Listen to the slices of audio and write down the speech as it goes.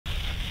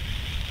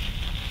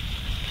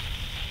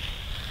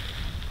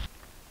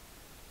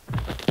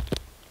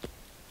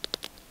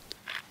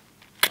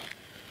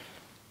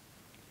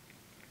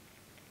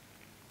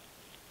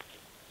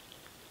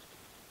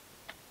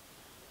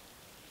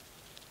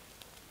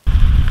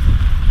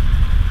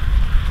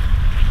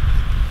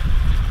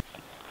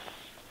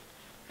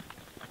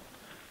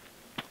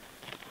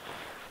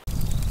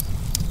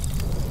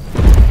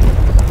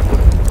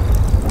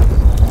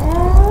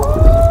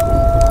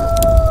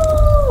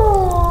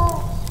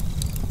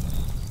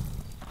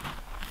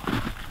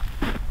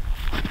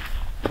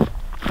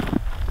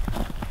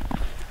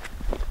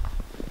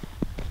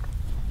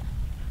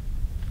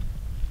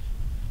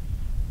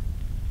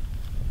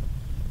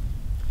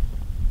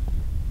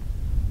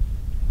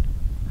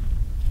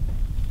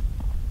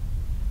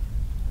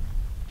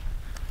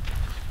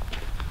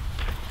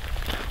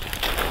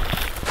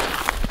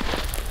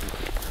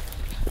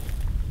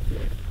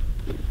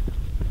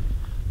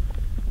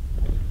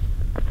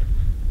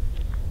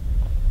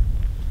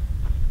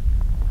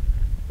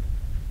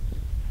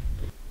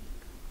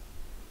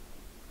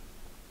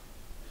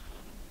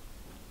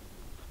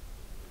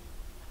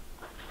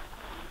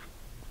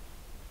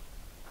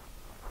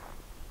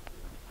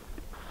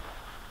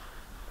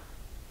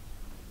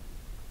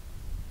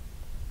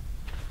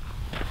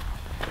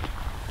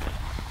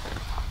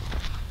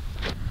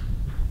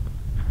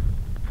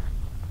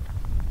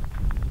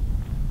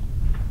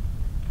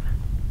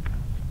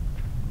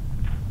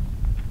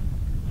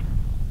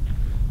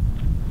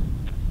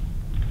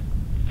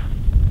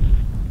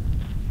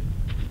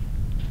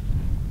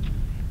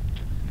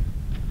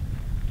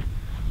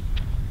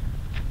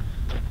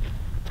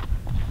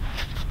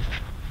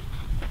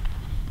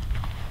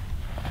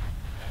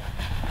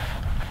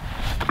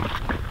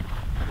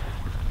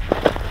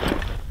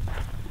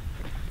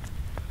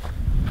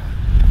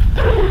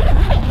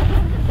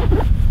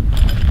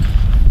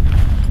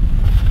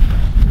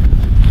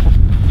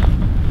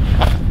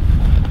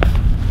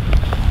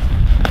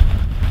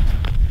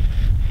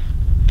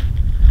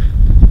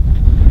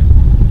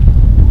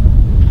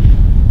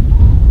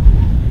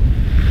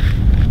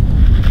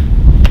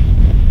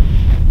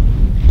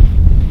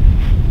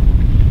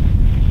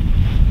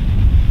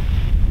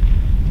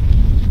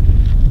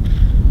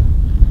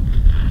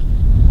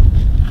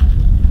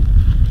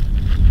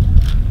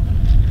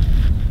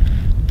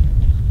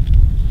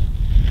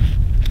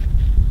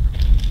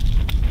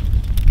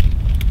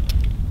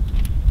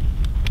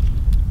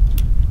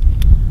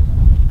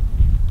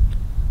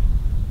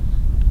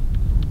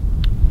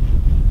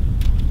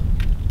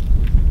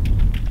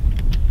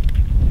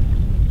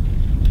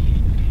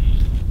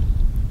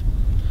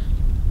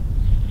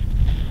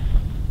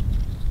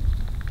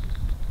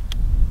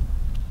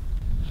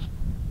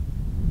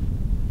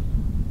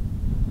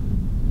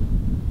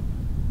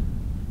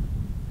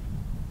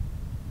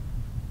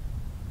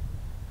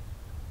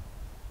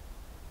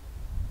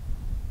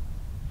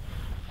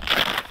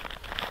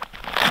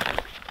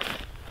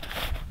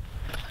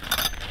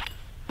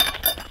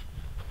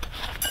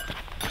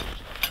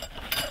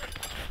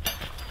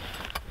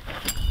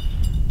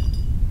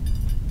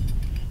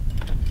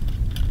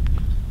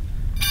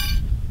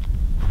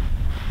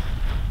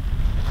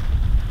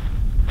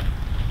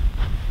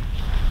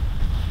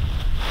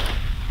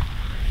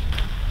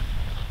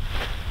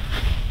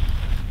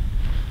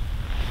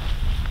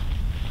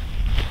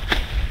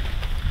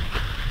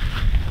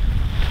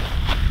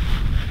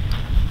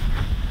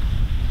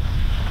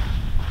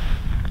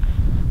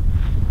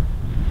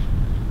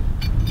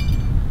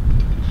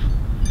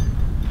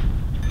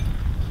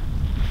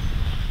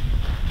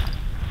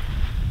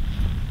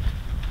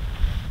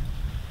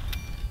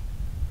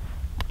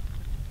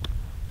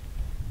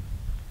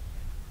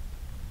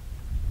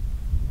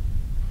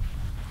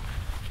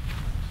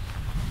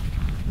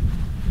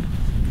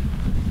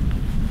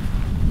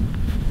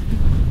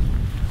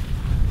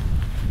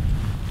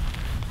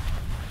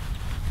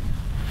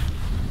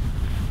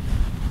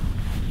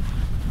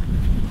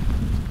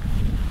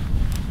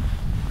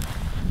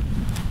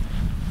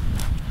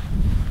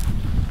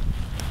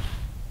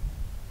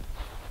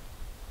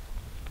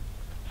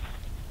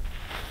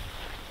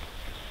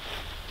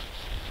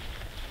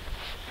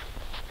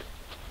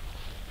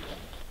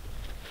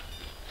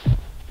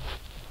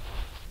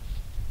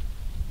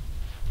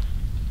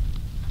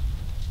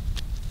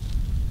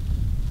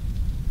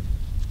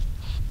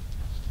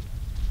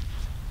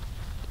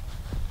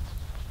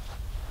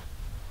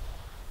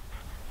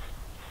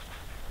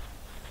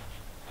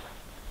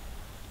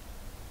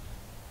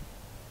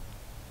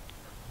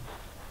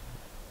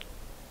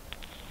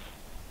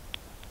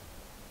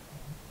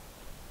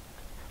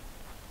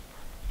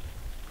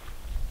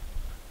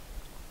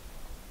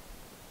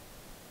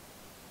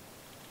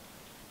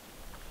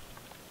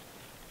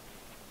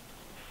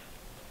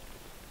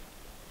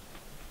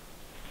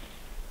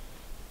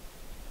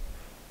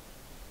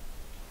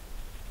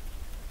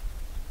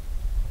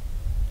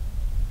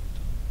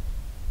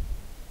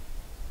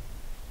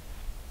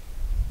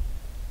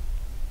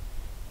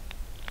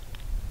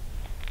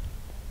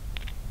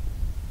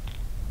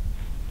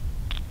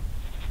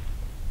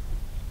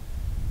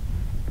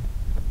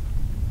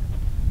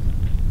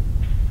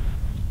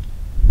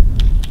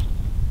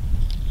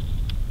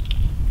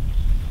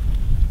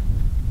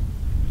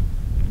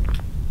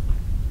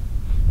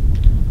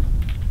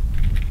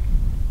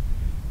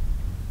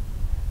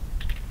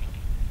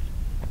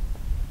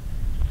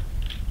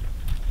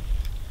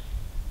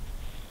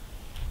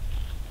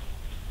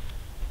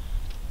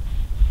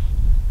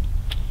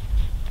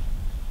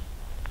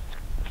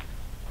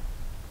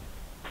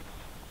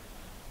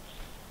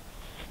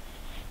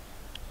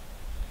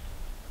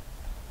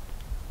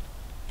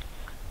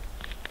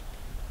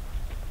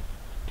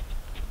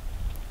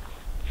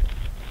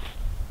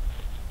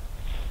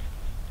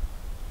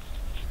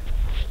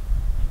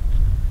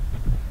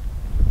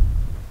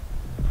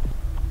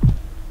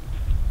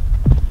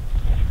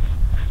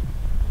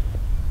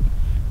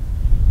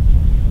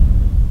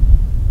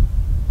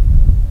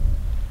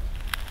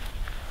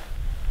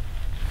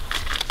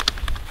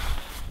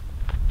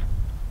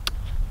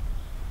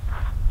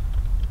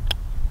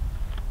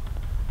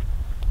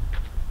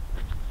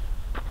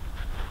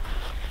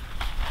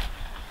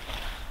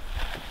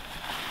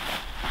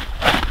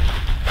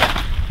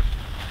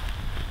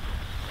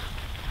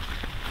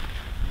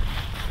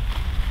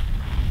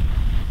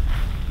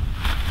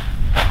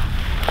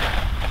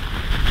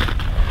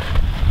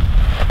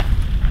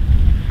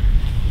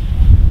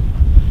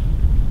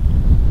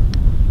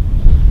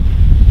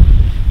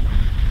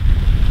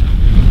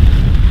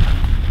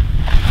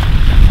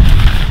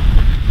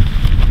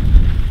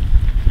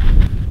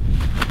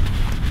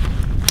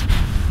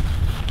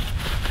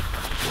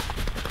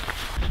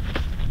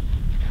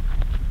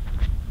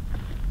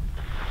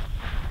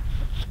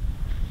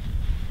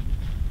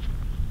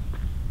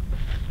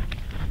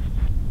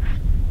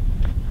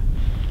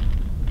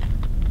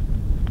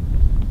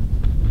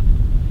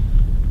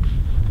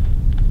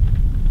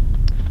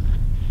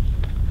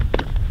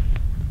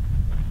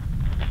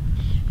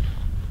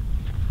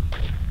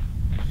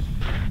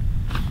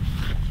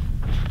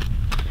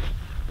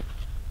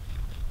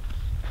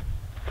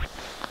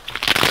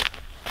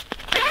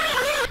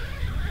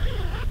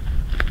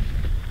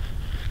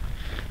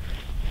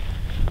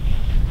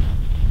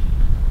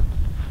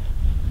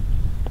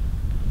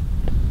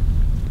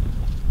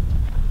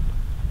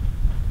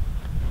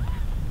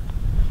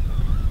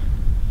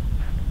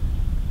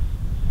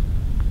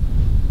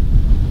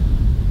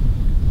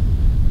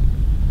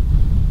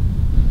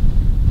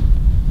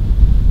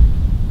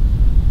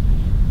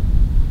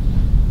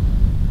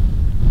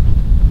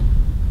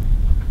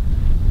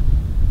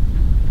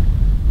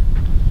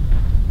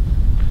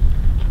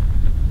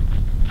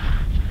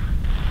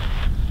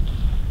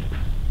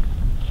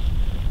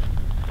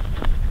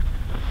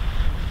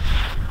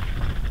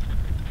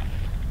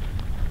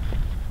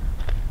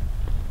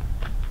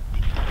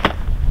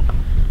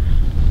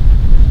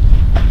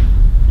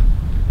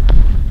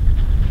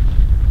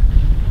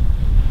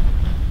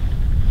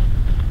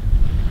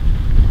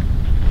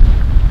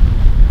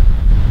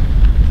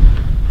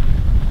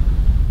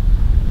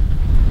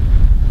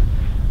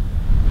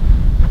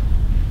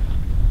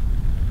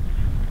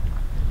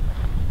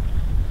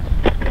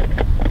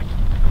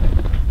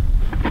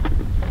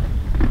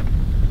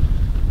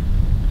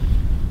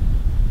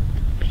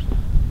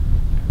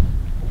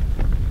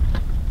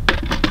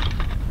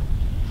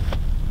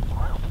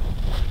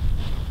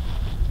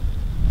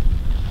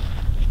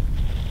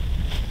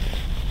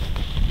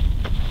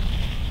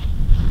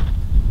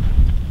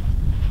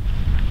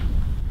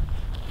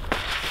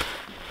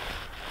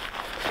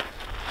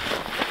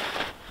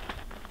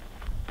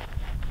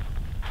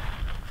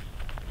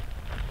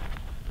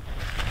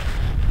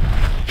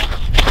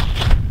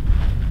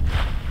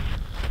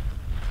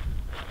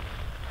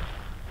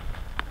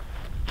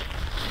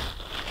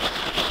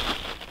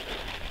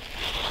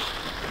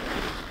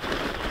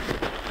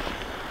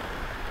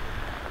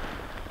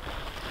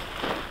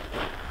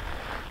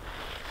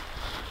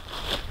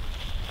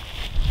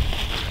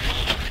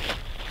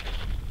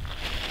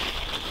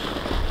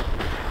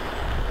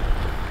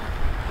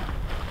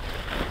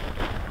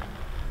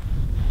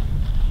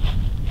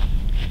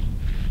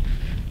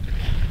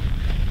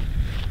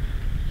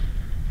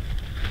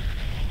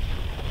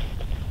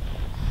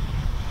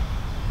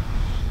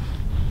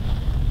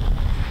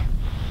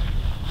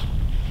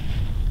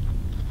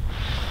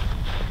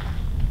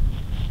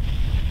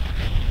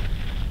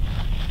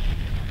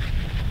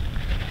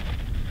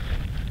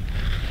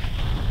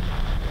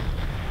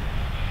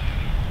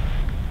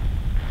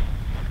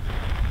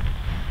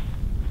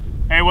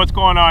Hey, what's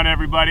going on,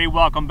 everybody?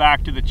 Welcome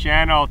back to the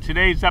channel.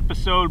 Today's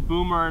episode,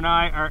 Boomer and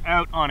I are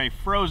out on a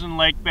frozen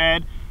lake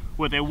bed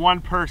with a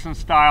one-person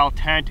style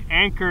tent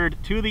anchored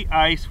to the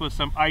ice with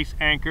some ice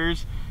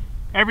anchors.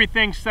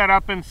 Everything's set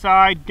up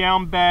inside,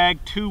 down bag,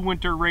 2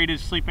 winter rated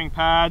sleeping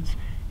pads,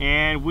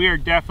 and we are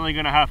definitely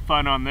going to have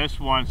fun on this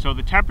one. So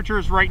the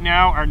temperatures right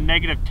now are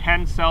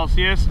 -10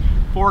 Celsius,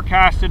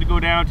 forecasted to go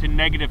down to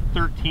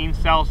 -13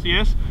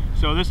 Celsius.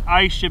 So this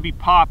ice should be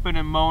popping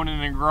and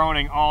moaning and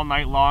groaning all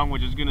night long,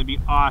 which is going to be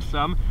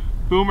awesome.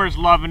 Boomer's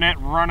loving it,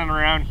 running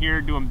around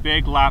here, doing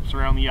big laps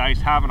around the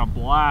ice, having a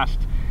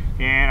blast.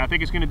 And I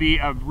think it's going to be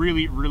a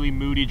really, really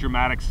moody,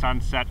 dramatic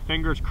sunset.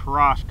 Fingers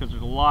crossed, because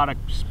there's a lot of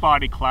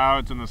spotty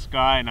clouds in the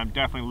sky, and I'm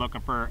definitely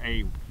looking for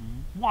a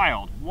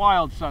wild,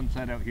 wild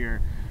sunset out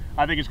here.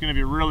 I think it's going to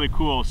be really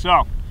cool.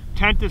 So,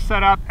 tent is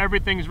set up,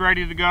 everything's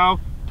ready to go.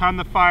 Time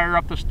to fire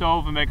up the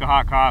stove and make a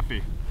hot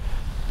coffee.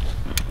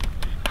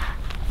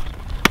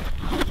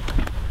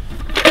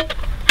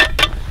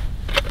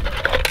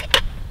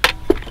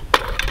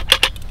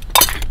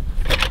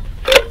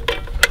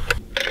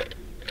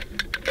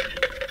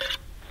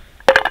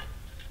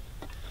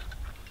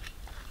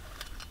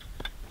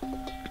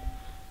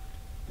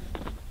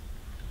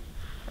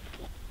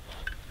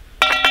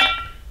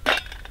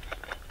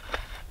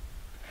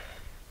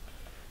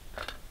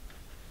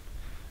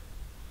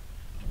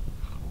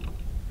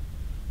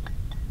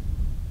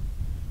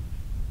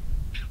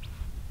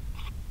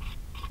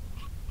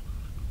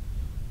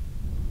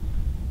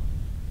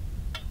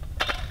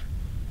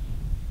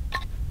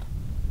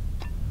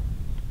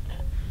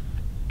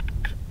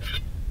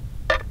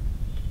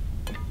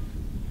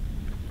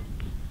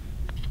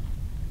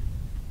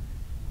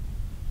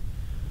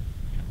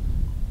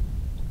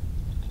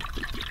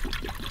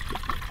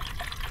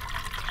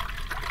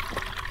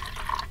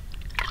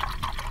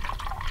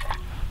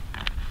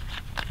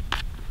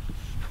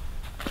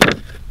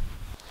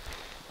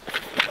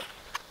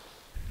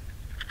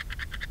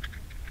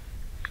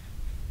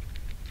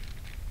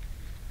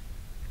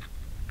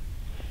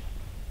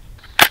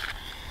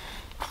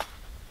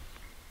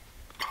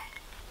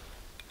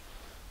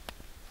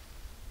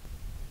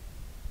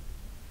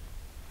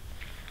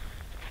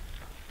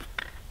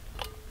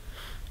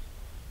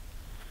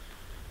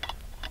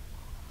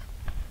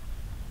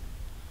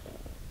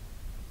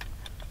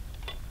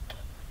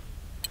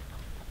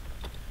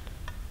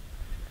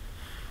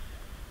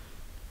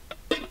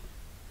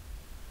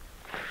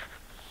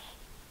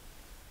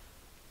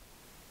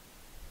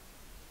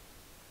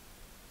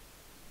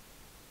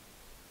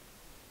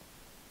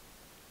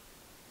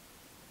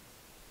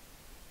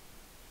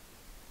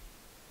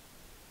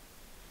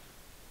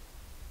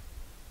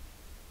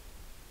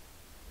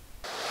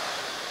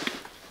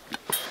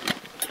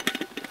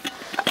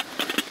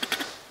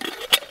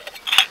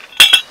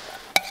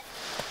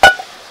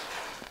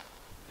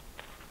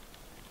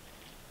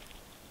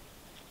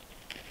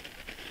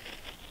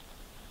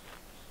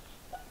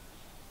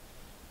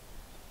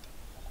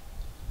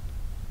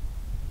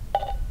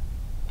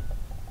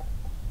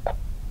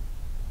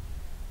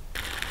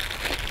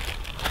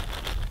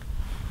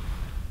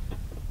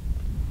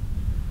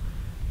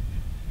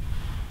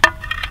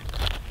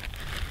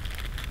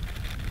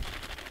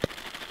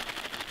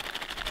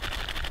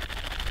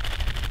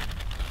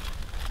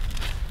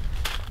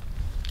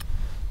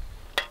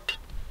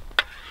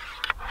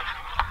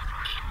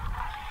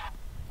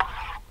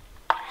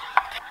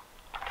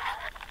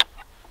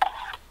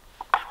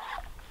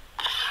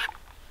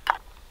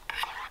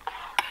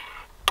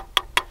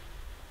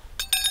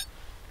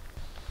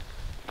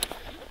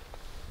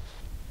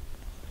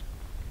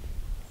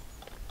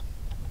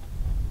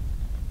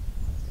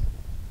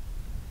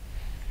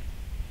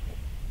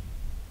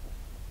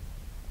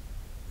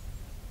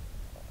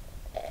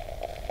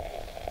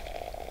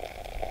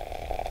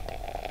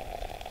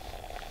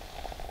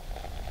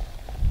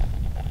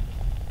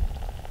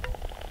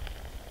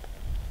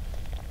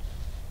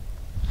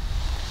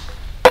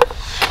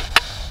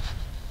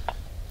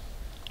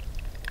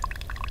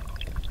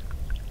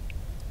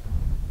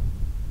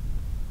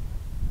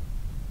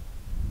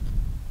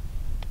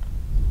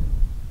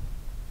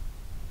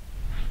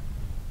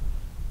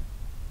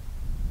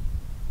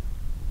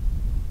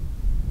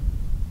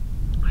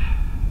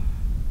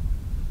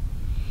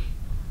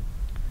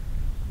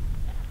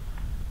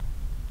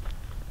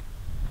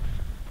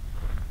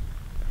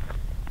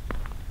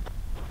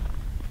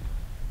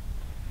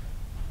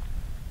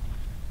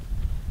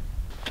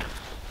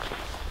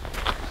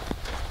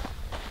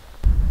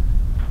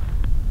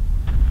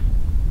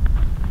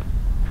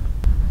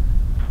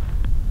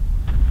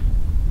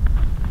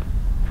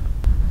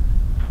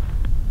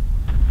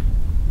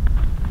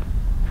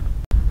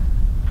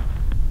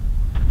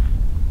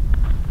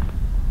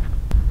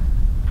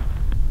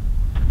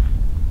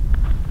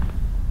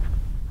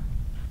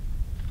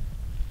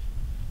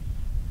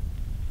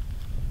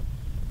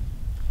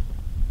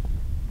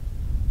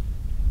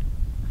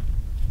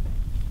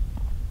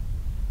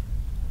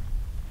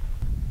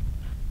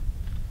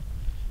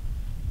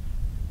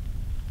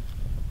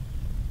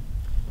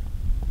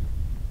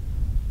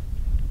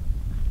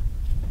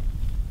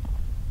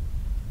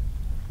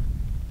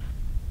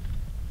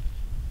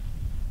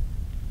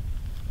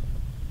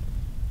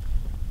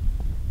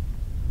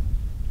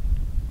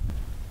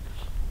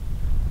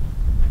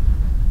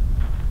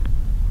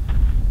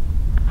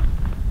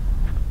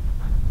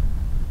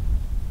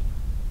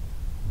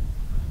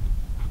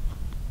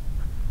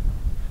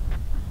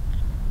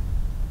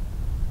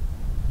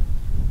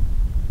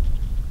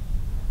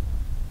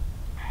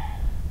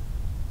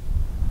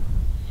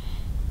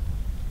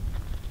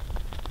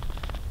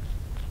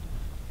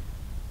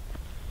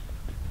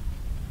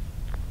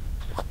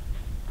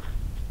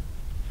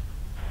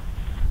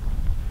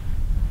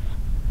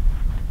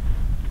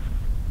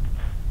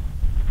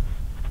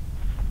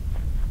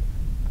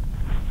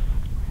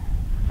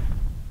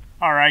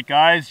 All right,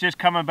 guys, just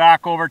coming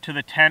back over to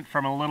the tent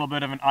from a little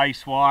bit of an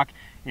ice walk,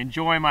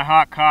 enjoying my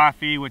hot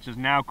coffee, which is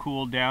now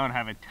cooled down. I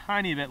have a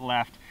tiny bit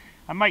left.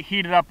 I might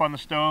heat it up on the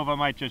stove. I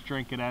might just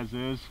drink it as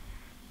is.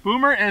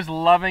 Boomer is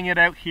loving it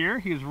out here.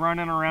 He's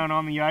running around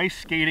on the ice,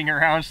 skating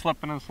around,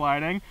 slipping and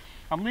sliding.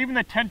 I'm leaving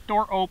the tent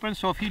door open,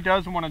 so if he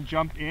does want to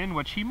jump in,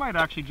 which he might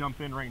actually jump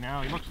in right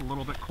now, he looks a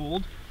little bit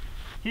cold,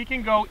 he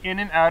can go in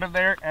and out of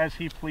there as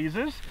he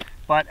pleases.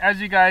 But as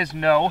you guys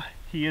know,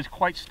 he is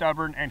quite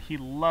stubborn and he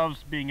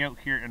loves being out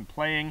here and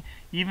playing.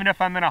 Even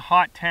if I'm in a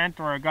hot tent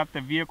or I got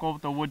the vehicle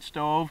with the wood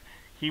stove,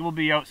 he will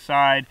be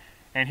outside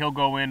and he'll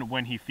go in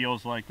when he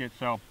feels like it.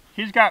 So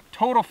he's got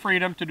total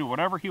freedom to do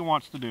whatever he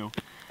wants to do.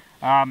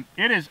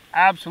 It is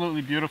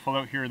absolutely beautiful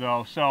out here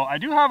though. So I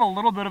do have a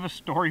little bit of a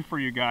story for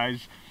you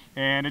guys,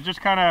 and it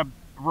just kind of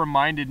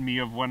reminded me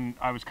of when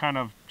I was kind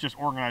of just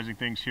organizing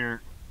things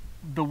here.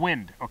 The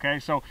wind, okay?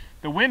 So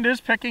the wind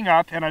is picking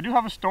up, and I do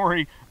have a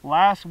story.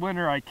 Last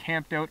winter I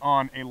camped out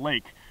on a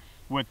lake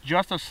with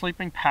just a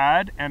sleeping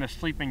pad and a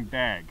sleeping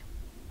bag.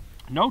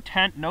 No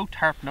tent, no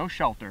tarp, no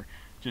shelter.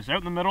 Just out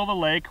in the middle of the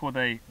lake with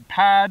a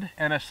pad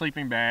and a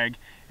sleeping bag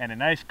and a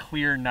nice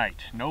clear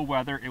night. No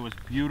weather, it was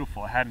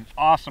beautiful. I had an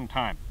awesome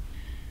time.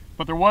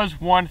 But there was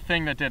one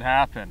thing that did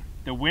happen.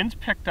 The winds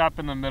picked up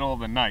in the middle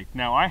of the night.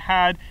 Now I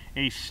had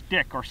a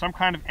stick or some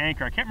kind of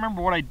anchor. I can't remember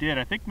what I did.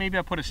 I think maybe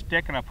I put a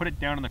stick and I put it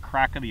down in the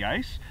crack of the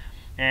ice,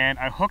 and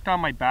I hooked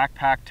on my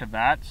backpack to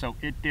that so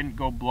it didn't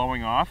go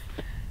blowing off.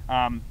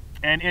 And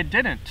it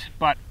didn't,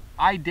 but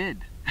I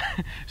did.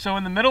 So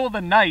in the middle of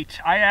the night,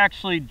 I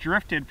actually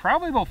drifted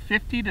probably about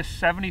 50 to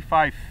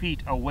 75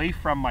 feet away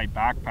from my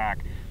backpack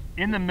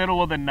in the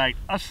middle of the night,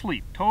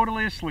 asleep,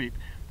 totally asleep.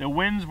 The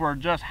winds were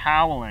just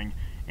howling,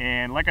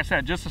 and like I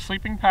said, just a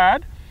sleeping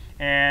pad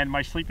and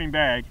my sleeping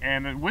bag,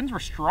 and the winds were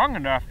strong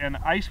enough and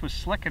the ice was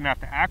slick enough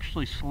to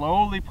actually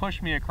slowly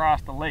push me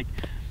across the lake.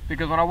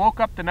 Because when I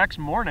woke up the next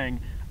morning,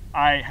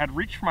 I had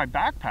reached for my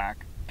backpack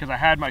because I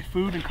had my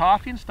food and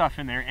coffee and stuff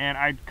in there, and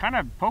I kind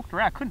of poked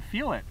around, I couldn't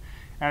feel it.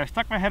 And I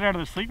stuck my head out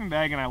of the sleeping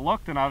bag and I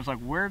looked and I was like,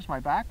 where's my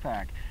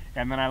backpack?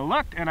 And then I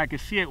looked and I could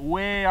see it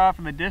way off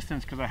in the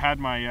distance because I had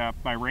my,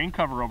 my rain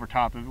cover over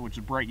top of it, which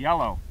is bright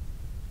yellow.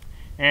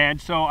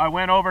 And so I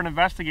went over and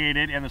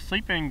investigated, and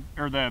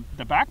the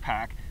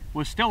backpack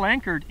was still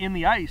anchored in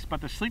the ice,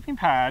 but the sleeping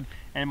pad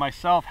and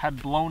myself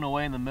had blown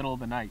away in the middle of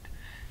the night.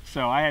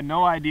 So I had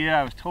no idea.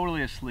 I was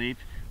totally asleep.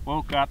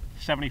 Woke up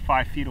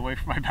 75 feet away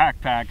from my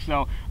backpack.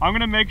 So I'm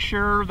gonna make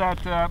sure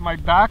that my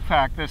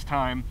backpack this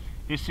time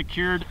is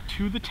secured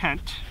to the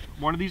tent.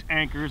 One of these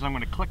anchors, I'm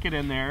gonna click it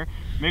in there,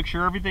 make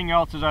sure everything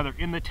else is either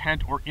in the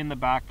tent or in the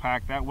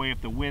backpack. That way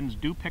if the winds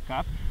do pick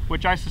up,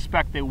 which I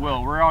suspect they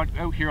will, we're out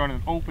here on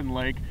an open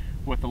lake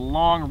with a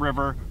long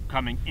river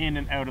coming in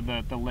and out of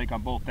the lake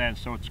on both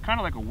ends, so it's kind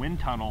of like a wind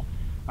tunnel.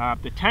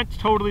 The tent's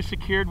totally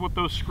secured with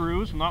those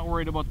screws. I'm not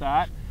worried about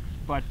that,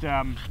 but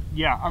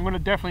yeah, I'm going to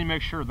definitely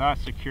make sure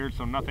that's secured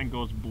so nothing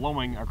goes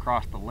blowing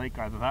across the lake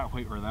either that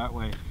way or that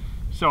way.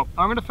 So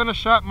I'm going to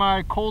finish up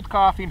my cold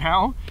coffee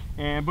now,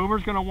 and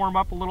Boomer's going to warm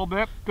up a little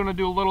bit. Going to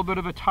do a little bit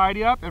of a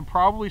tidy up and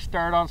probably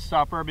start on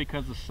supper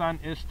because the sun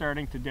is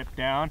starting to dip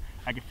down.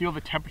 I can feel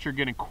the temperature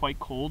getting quite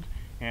cold,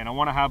 and I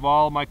want to have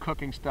all my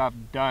cooking stuff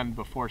done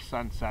before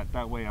sunset.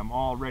 That way I'm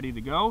all ready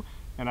to go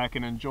and I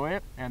can enjoy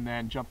it and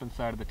then jump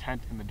inside of the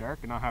tent in the dark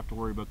and not have to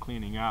worry about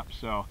cleaning up.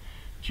 So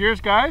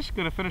cheers guys,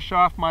 gonna finish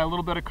off my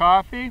little bit of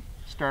coffee,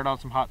 start on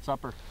some hot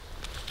supper.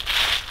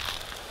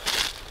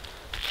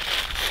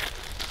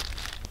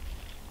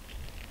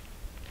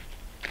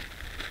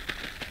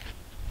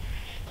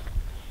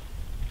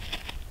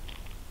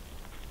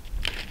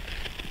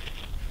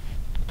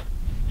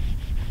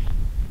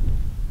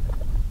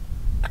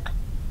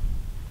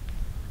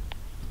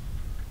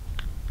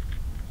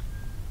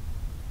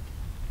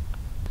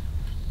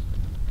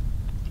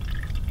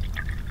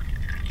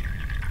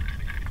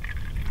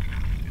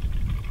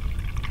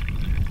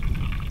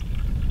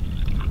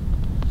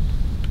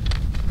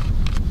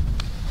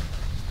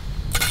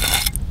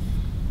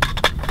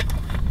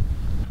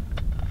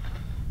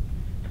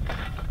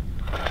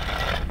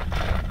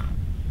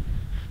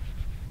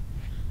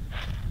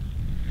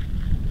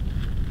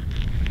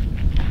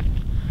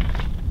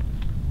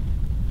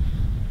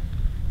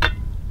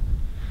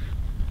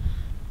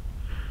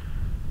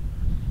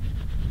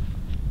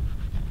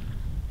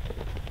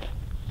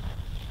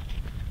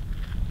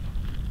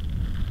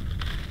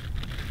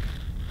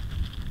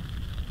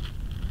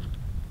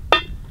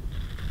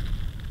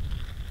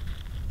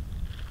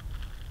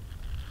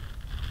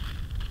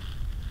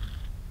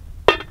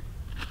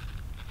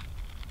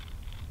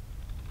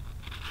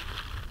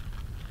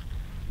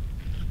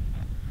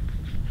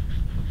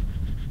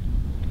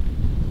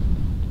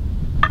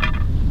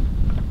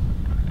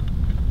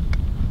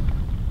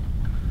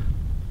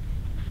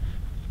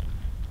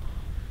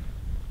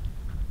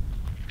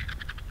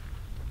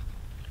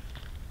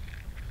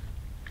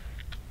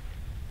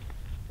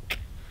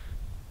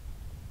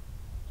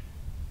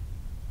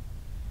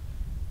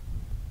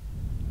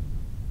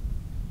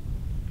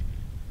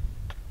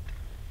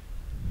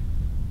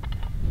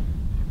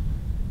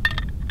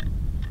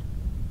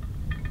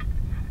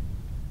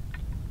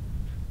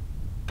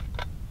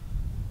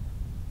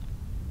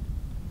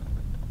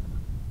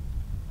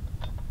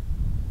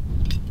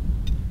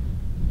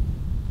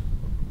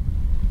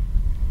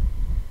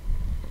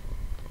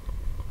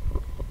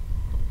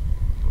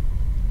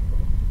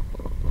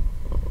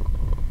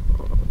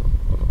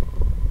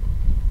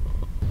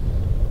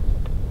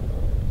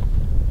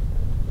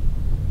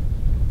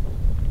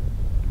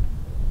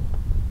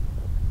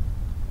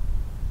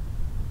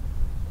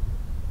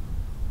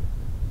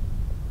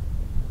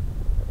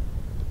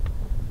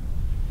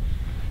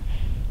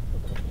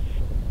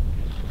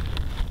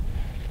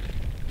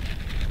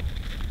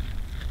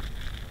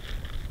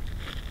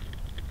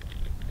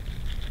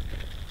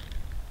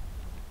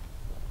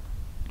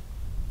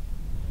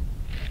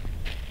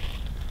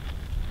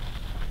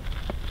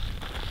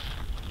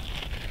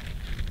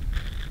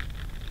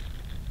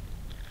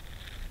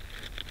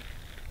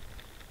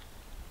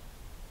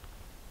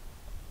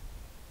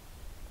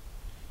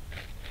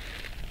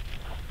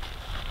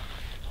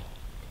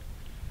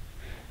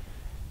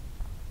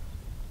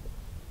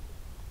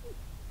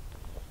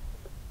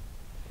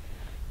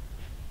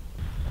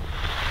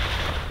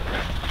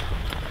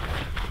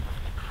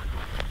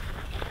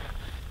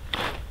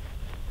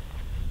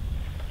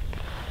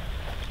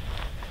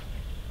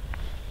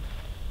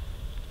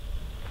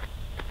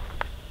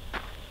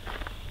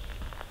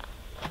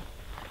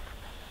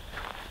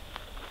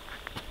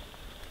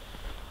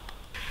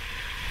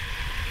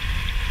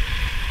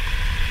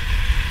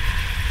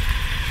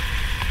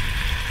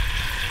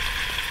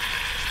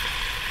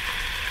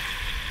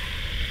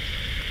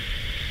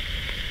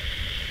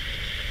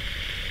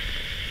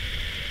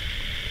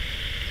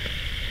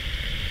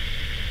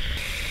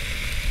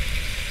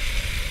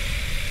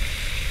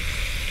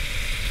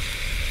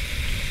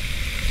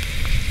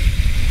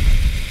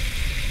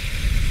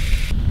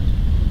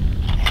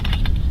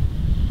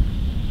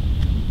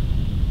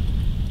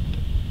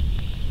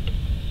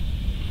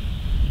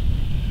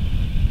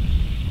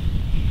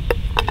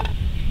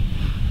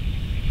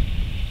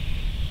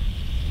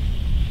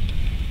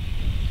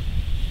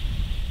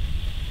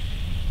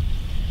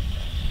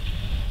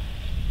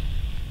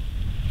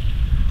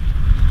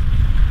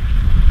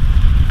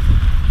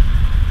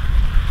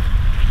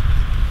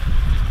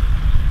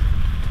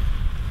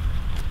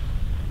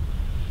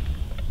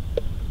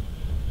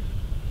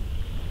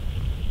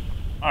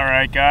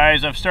 Alright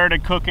guys, I've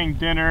started cooking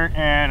dinner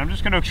and I'm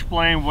just going to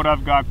explain what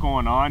I've got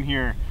going on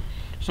here.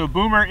 So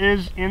Boomer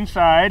is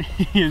inside.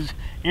 He is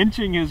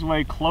inching his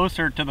way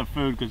closer to the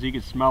food because he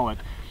can smell it.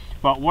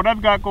 But what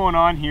I've got going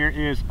on here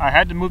is I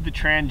had to move the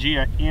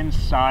Trangia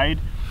inside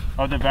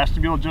of the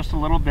vestibule just a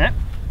little bit.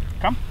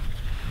 Come.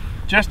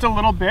 Just a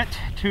little bit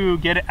to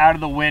get it out of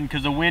the wind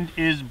because the wind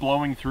is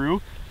blowing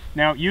through.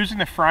 Now, using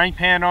the frying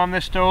pan on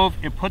this stove,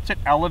 it puts it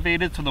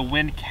elevated so the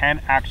wind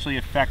can actually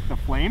affect the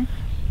flame.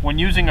 When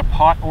using a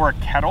pot or a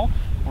kettle,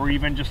 or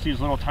even just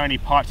these little tiny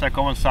pots that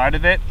go inside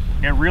of it,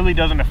 it really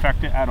doesn't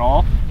affect it at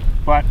all.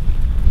 But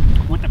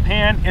with the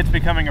pan, it's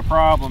becoming a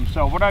problem.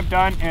 So what I've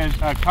done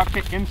is I've tucked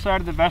it inside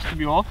of the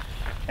vestibule,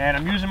 and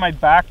I'm using my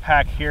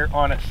backpack here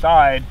on its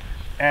side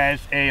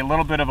as a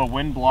little bit of a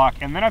wind block.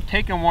 And then I've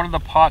taken one of the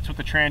pots with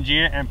the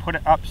Trangia and put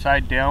it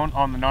upside down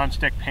on the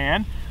non-stick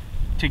pan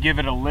to give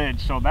it a lid.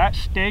 So that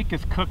steak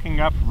is cooking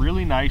up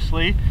really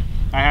nicely.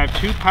 I have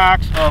 2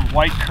 packs of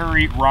white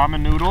curry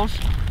ramen noodles.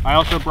 I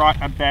also brought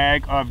a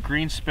bag of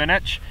green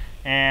spinach,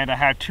 and I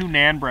have 2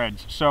 naan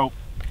breads. So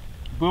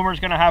Boomer's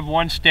gonna have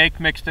 1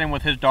 steak mixed in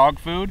with his dog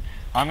food.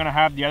 I'm gonna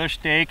have the other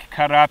steak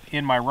cut up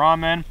in my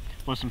ramen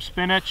with some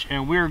spinach,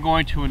 and we're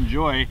going to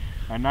enjoy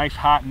a nice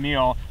hot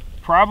meal,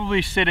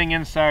 probably sitting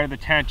inside of the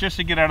tent just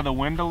to get out of the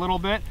wind a little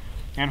bit.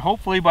 And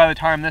hopefully by the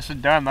time this is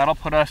done, that'll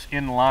put us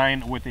in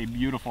line with a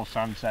beautiful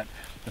sunset.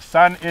 The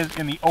sun is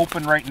in the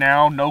open right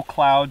now, no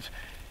clouds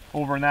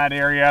over in that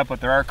area,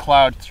 but there are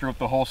clouds throughout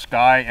the whole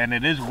sky, and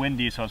it is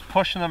windy, so it's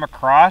pushing them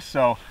across.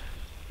 So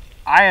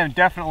I am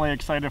definitely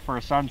excited for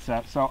a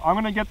sunset. So I'm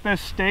gonna get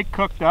this steak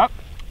cooked up.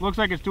 Looks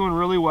like it's doing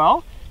really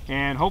well,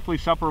 and hopefully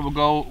supper will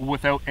go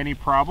without any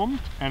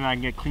problems, and I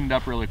can get cleaned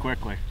up really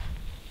quickly.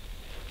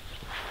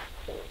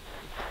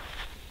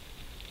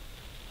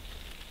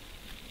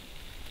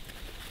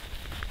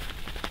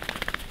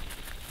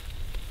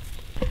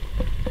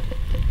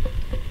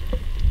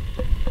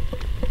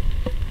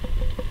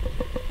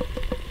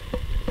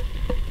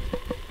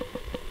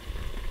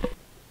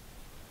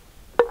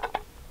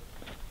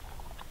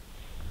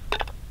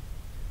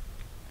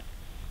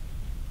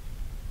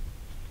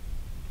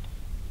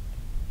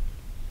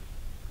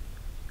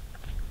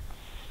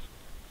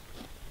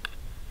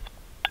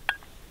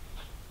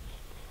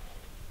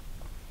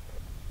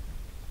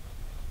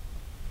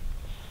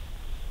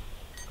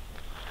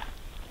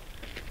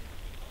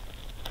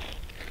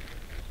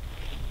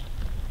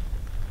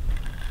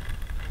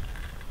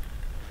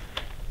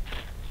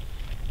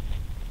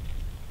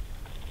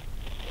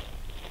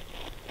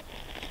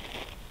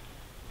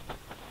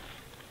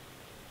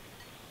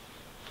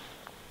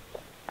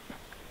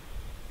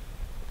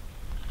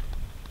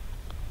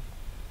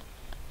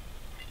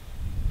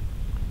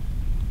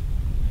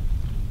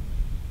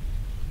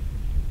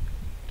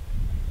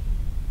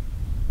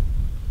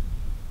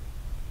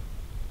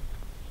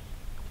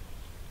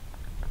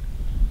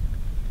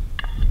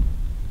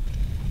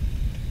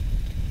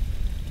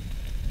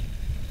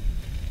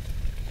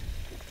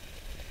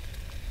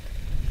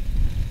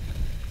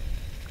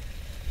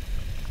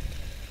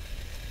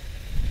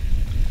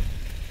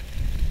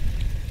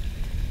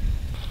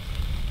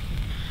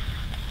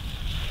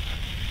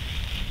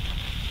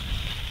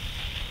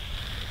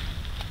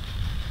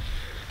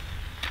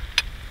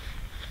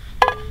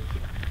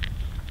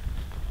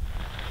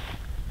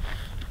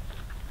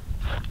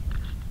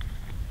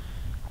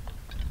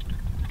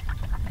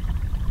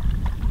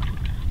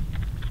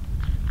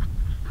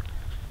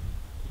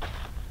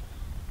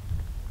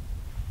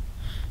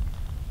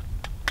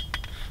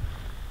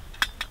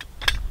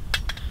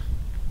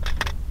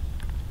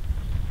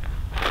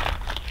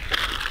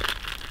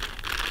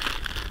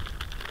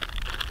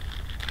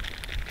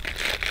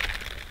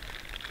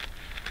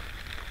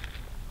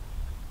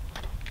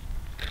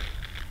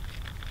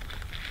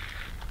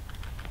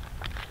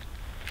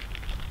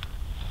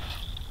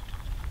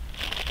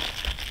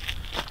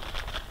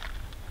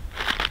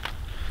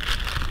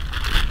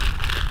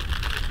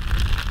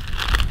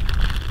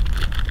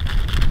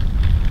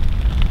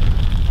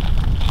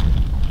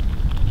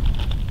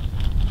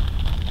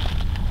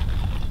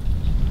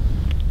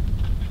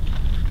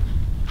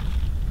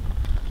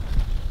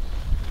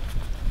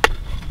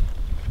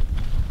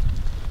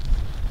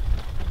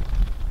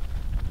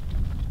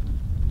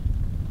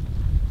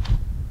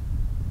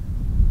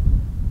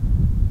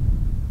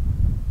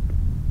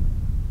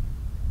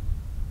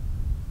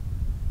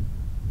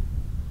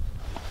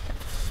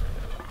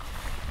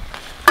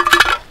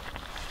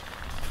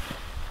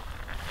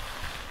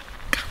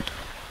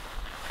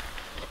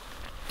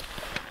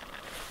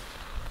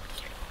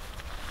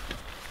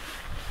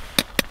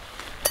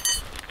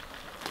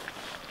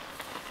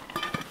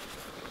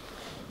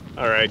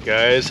 All right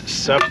guys,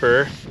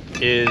 supper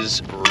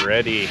is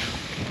ready.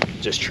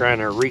 Just trying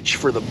to reach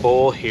for the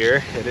bowl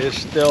here. It is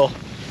still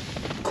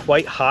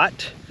quite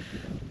hot,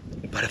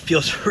 but it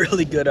feels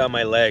really good on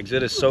my legs.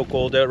 It is so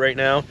cold out right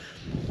now.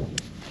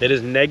 It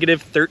is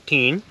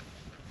 -13,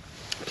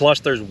 plus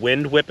there's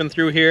wind whipping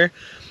through here.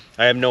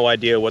 I have no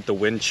idea what the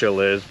wind chill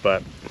is,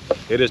 but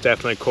it is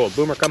definitely cold.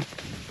 Boomer, come.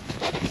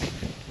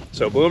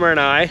 So Boomer and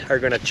I are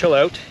gonna chill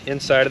out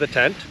inside of the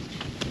tent.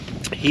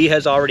 He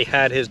has already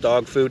had his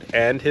dog food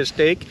and his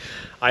steak.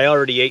 I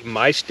already ate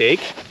my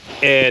steak,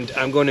 and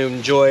I'm going to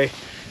enjoy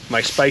my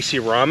spicy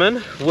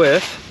ramen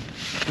with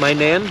my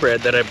naan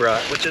bread that I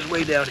brought, which is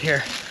way down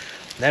here.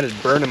 That is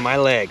burning my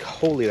leg.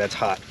 Holy, that's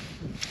hot.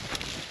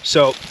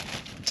 So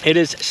it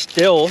is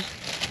still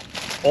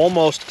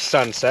almost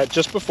sunset,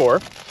 just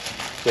before.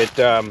 It's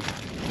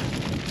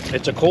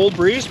a cold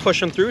breeze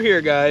pushing through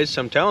here, guys.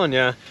 I'm telling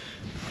you,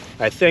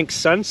 I think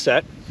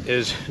sunset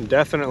is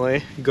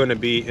definitely going to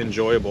be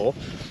enjoyable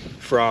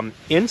from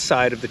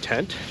inside of the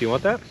tent. Do you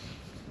want that?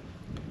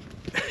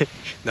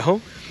 No?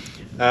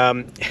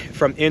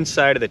 From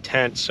inside of the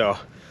tent, so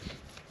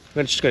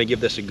I'm just going to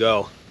give this a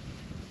go.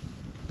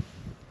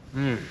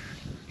 Oh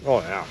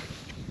yeah.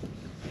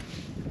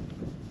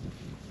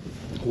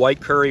 White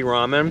curry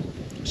ramen,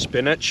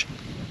 spinach.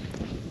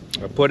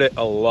 I put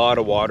a lot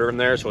of water in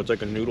there, so it's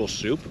like a noodle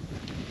soup.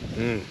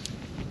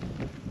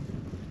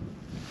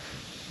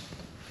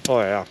 Oh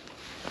yeah.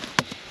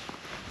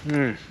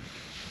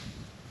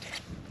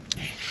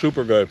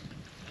 Super good.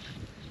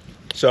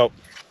 So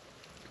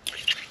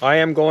I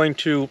am going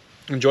to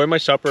enjoy my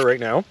supper right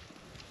now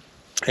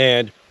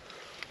and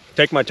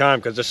take my time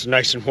because this is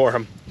nice and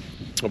warm.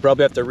 I'll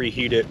probably have to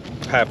reheat it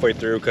halfway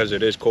through because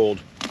it is cold.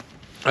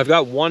 I've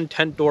got one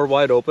tent door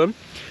wide open.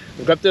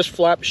 I've got this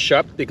flap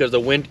shut because the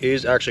wind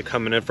is actually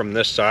coming in from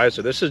this side,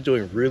 so this is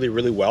doing really,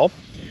 really well.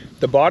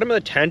 The bottom of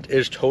the tent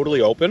is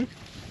totally open,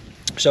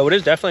 so it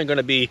is definitely going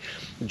to be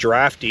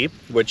drafty,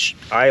 which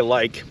I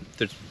like.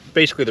 That's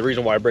basically the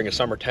reason why I bring a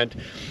summer tent,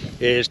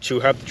 is to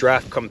have the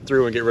draft come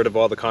through and get rid of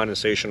all the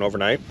condensation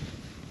overnight.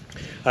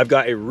 I've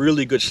got a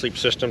really good sleep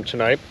system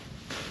tonight.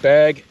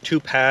 Bag,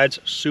 2 pads,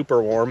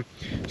 super warm.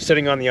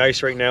 Sitting on the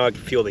ice right now, I can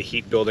feel the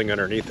heat building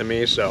underneath of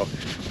me, so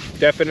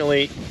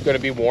definitely going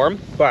to be warm,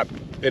 but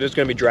it is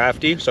going to be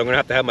drafty, so I'm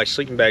going to have my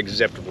sleeping bag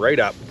zipped right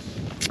up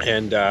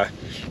and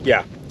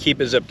yeah, keep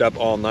it zipped up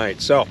all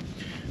night. So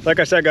like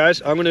I said,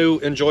 guys, I'm going to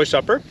enjoy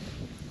supper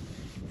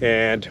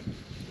and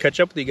catch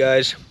up with you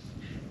guys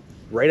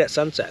right at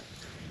sunset.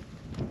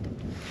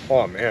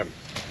 Oh man.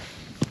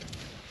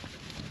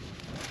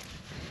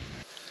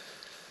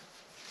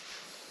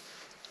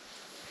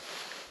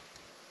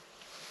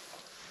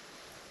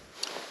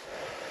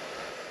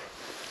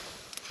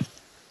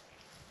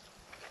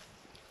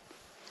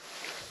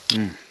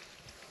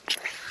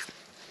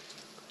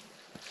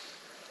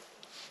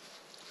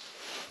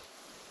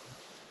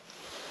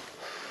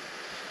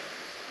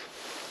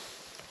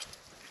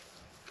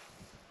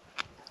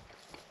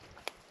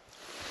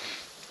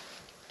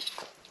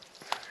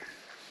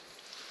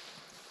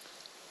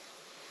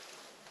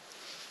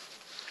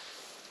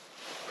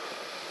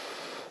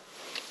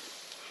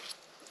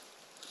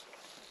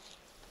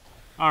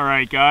 All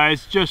right,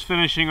 guys, just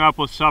finishing up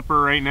with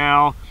supper right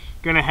now.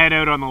 Gonna head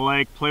out on the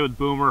lake, play with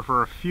Boomer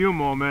for a few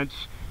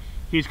moments.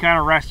 He's kind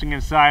of resting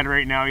inside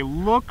right now. He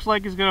looks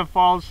like he's gonna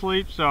fall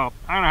asleep, so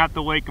I'm gonna have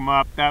to wake him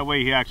up. That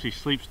way he actually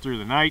sleeps through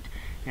the night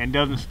and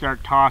doesn't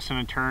start tossing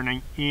and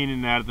turning in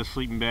and out of the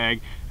sleeping bag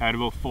at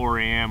about 4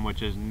 a.m.,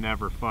 which is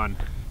never fun.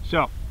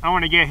 So I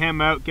want to get him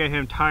out, get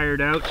him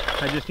tired out.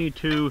 I just need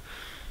to,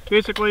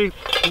 basically,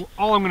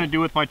 all I'm gonna do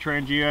with my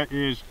Trangia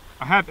is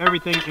I have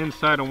everything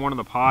inside of one of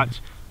the pots.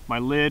 My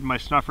lid, my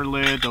snuffer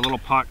lid, the little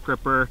pot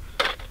gripper.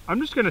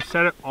 I'm just gonna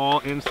set it all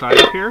inside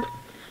of here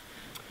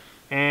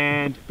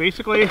and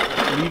basically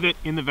leave it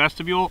in the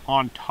vestibule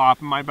on top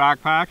of my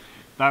backpack.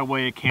 That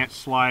way it can't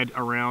slide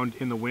around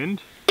in the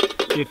wind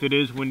if it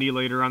is windy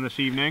later on this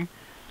evening.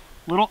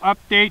 Little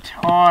update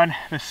on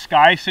the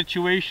sky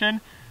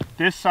situation.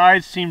 This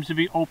side seems to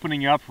be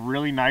opening up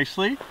really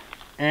nicely,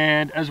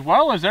 and as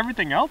well as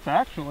everything else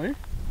actually.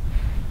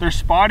 There's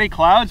spotty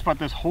clouds, but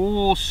this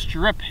whole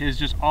strip is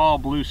just all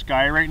blue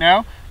sky right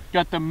now.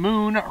 Got the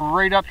moon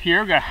right up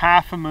here, got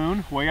half a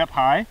moon way up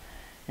high,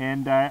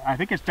 and I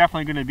think it's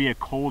definitely going to be a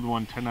cold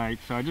one tonight.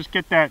 So I just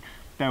get that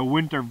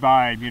winter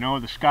vibe, you know,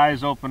 the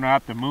skies open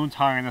up, the moon's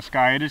high in the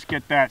sky. I just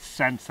get that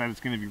sense that it's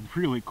going to be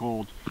really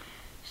cold.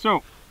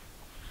 So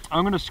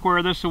I'm going to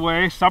square this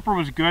away. Supper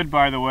was good,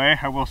 by the way,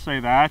 I will say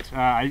that.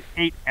 I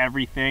ate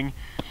everything.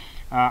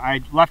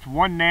 I left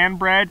one naan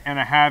bread, and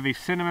I have a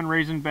cinnamon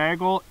raisin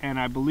bagel, and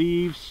I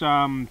believe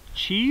some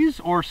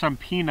cheese or some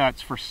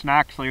peanuts for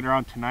snacks later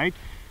on tonight.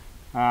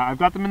 I've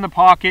got them in the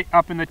pocket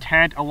up in the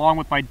tent along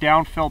with my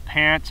downfill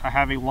pants. I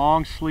have a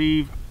long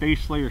sleeve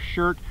base layer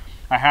shirt.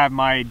 I have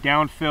my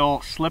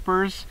downfill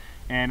slippers,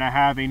 and I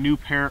have a new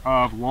pair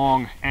of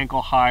long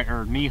ankle high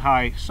or knee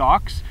high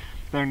socks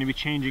that I'm going to be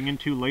changing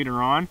into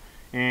later on.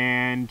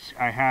 And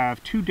I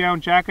have 2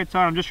 down jackets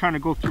on. I'm just trying to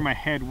go through my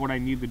head what I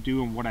need to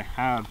do and what I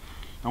have.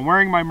 I'm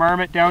wearing my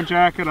Marmot down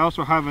jacket. I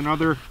also have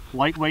another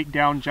lightweight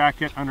down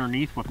jacket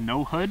underneath with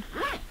no hood,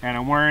 and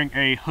I'm wearing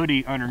a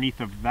hoodie underneath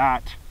of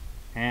that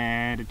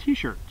and a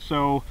t-shirt.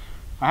 So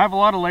I have a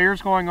lot of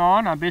layers going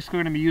on. I'm basically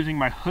going to be using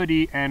my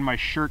hoodie and my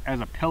shirt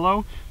as a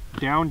pillow.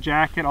 Down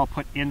jacket I'll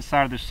put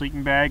inside of the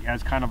sleeping bag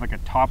as kind of like a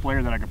top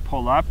layer that I could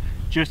pull up.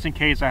 just in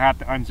case I have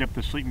to unzip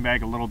the sleeping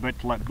bag a little bit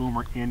to let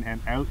Boomer in and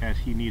out as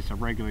he needs to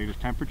regulate his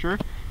temperature.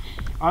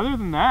 Other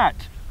than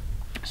that,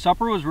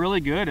 supper was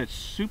really good. It's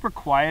super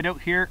quiet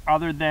out here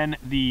other than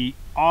the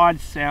odd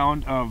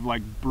sound of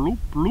like bloop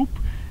bloop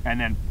and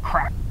then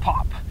crack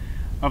pop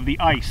of the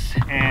ice.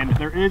 And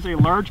there is a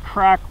large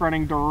crack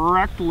running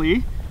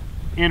directly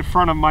in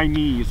front of my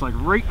knees, like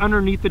right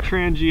underneath the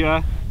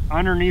trangia,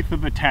 underneath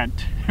of the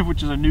tent,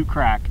 which is a new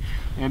crack.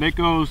 And it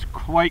goes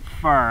quite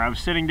far. I was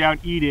sitting down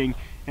eating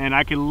and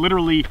I could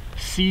literally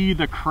see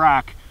the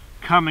crack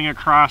coming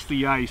across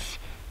the ice.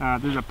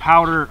 There's a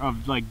powder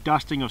of like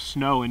dusting of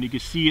snow and you can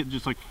see it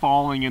just like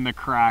falling in the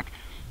crack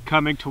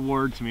coming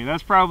towards me.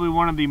 That's probably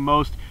one of the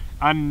most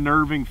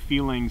unnerving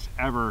feelings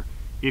ever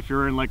if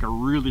you're in like a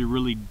really,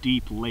 really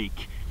deep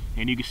lake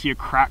and you can see a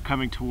crack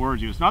coming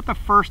towards you. It's not the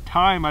first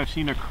time I've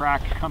seen a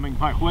crack coming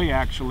my way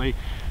actually,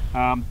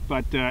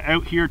 but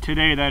out here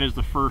today that is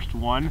the first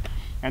one.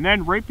 And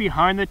then right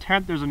behind the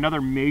tent there's another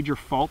major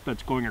fault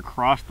that's going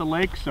across the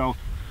lake, so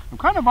I'm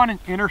kind of on an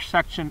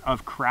intersection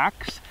of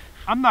cracks.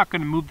 I'm not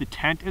going to move the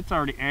tent, it's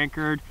already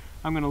anchored.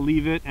 I'm going to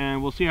leave it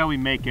and we'll see how we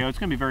make it. It's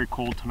going to be very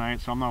cold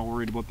tonight, so I'm not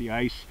worried about the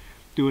ice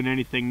doing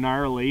anything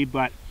gnarly.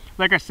 But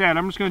like I said,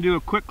 I'm just going to do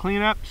a quick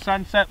cleanup.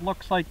 Sunset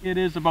looks like it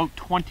is about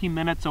 20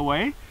 minutes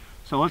away.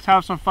 So let's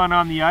have some fun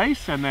on the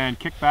ice and then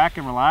kick back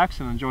and relax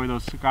and enjoy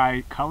those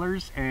sky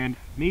colors and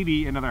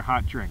maybe another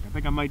hot drink. I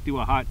think I might do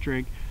a hot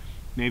drink,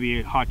 maybe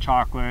a hot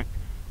chocolate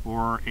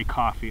or a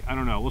coffee. I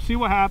don't know. We'll see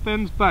what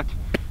happens, but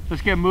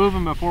let's get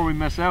moving before we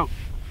miss out.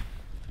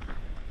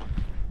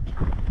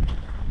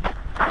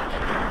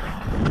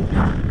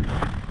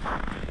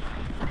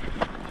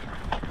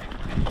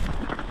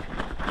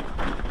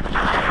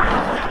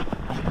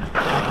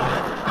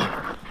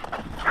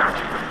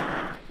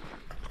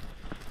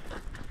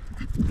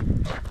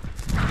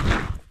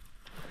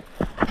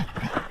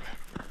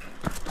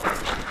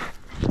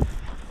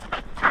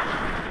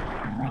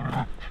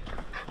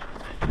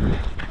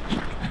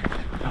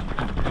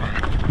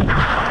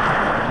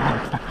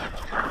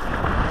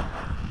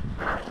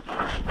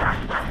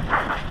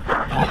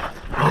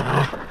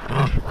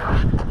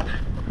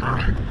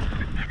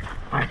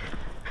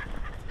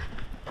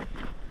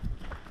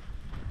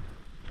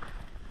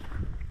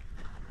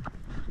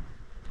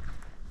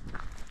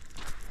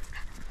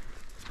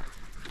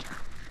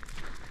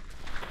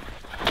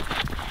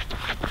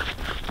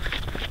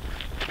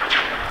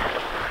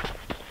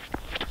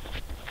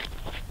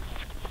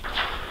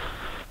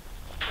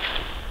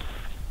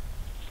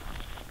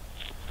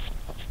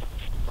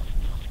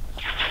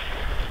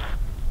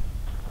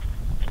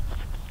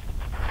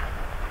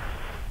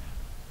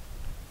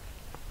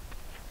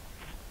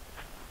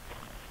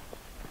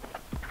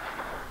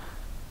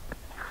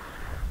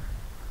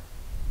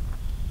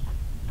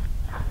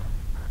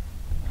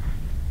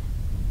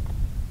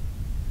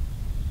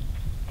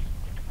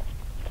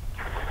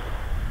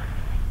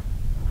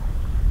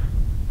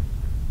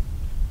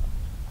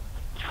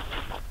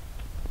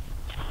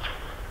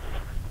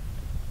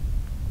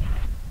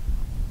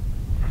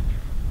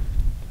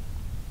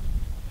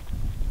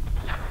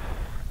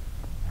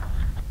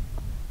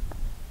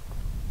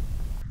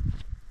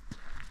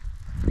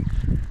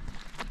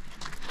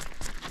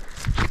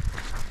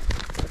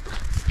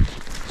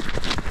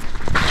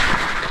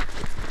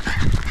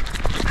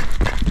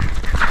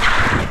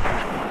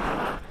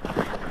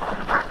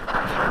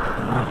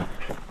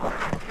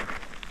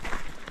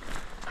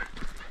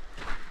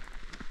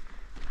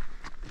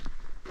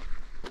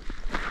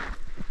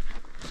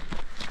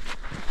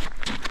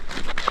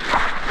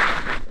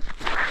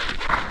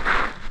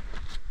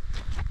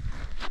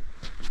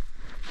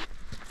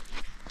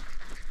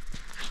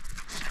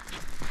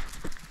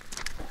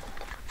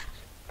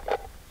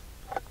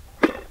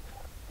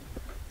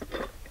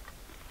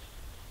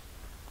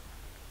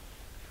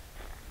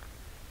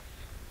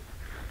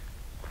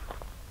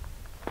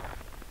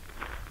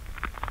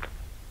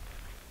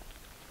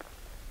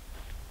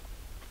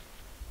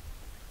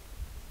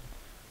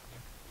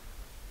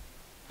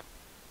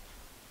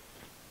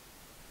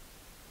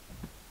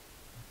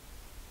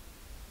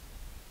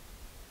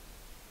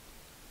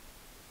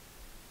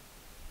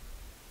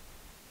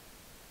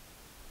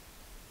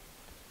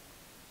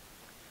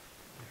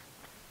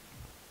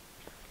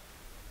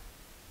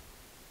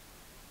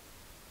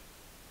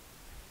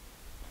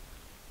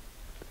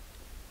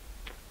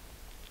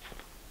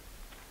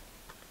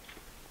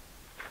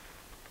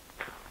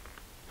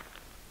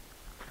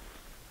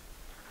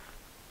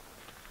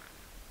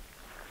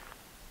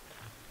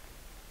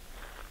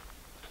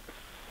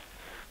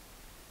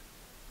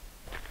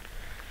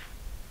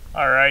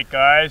 Alright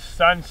guys,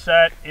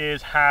 sunset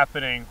is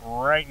happening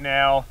right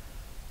now.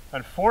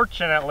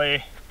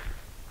 Unfortunately,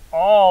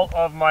 all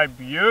of my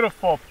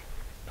beautiful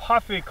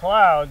puffy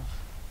clouds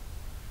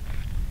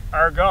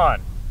are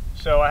gone.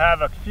 So I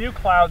have a few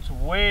clouds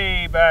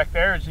way back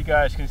there, as you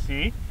guys can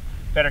see,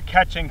 that are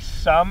catching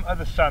some of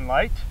the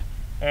sunlight.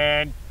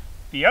 And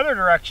the other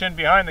direction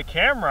behind the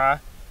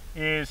camera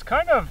is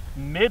kind of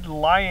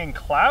mid-lying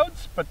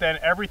clouds, but then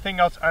everything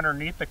else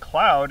underneath the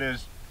cloud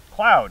is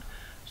cloud.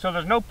 So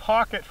there's no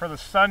pocket for the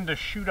sun to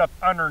shoot up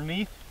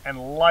underneath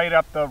and light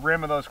up the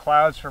rim of those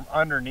clouds from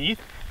underneath.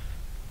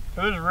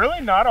 So there's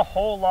really not a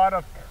whole lot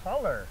of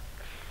color.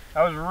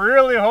 I was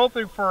really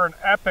hoping for an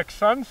epic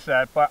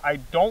sunset, but I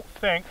don't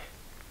think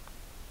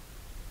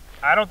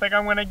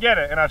I'm going to get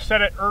it. And I've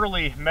said it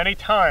early many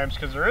times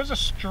because there is a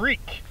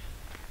streak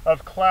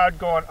of cloud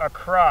going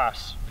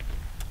across.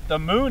 The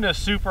moon is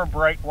super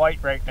bright white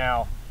right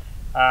now,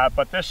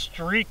 but this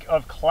streak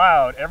of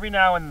cloud, every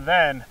now and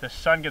then the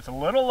sun gets a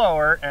little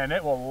lower and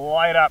it will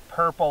light up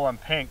purple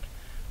and pink.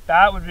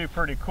 That would be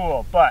pretty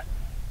cool, but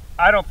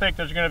I don't think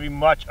there's going to be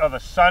much of a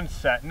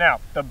sunset.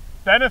 Now, the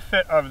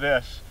benefit of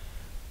this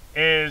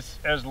is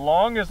as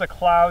long as the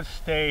clouds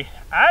stay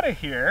out of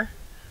here,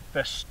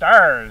 the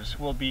stars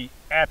will be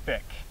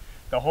epic.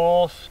 The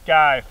whole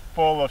sky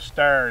full of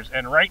stars.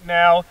 And right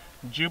now,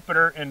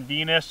 Jupiter and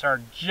Venus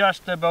are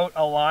just about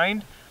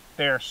aligned.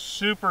 They're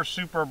super,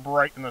 super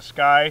bright in the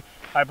sky.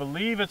 I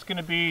believe it's going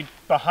to be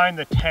behind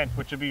the tent,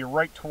 which will be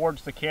right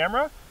towards the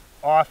camera,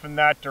 off in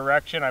that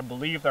direction. I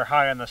believe they're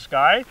high in the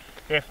sky.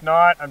 If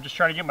not, I'm just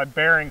trying to get my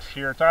bearings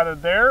here. It's either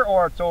there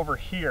or it's over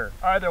here.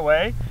 Either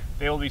way,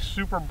 they will be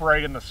super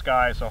bright in the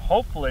sky. So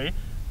hopefully,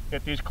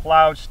 if these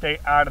clouds stay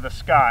out of the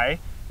sky,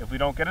 if we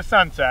don't get a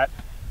sunset,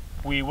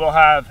 we will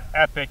have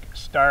epic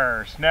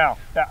stars. Now,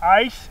 the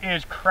ice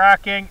is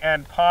cracking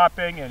and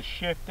popping and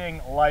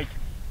shifting like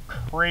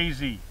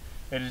crazy.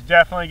 It is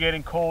definitely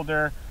getting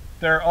colder.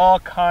 There are all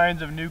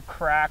kinds of new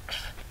cracks,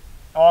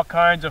 all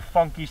kinds of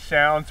funky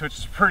sounds, which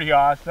is pretty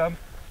awesome.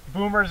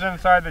 Boomer's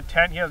inside the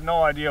tent. He has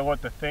no idea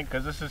what to think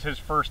because this is his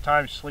first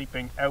time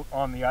sleeping out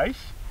on the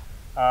ice.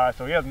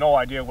 So he has no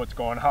idea what's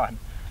going on.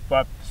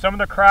 But some of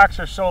the cracks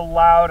are so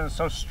loud and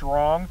so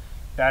strong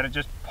that it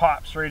just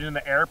pops right in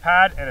the air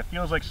pad and it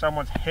feels like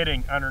someone's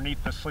hitting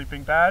underneath the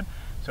sleeping pad.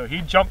 So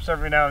he jumps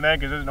every now and then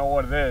because he doesn't know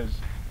what it is.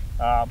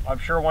 I'm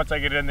sure once I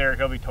get in there,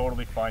 he'll be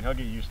totally fine. He'll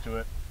get used to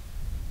it.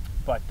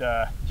 But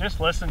just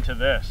listen to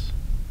this.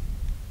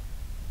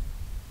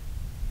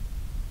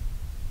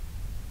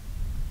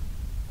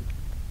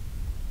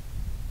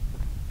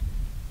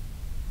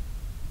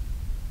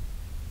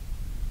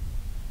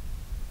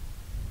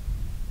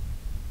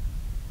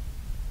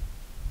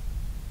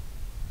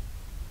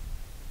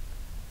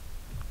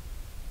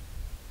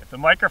 The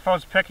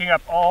microphone's picking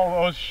up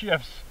all those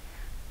shifts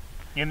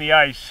in the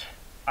ice.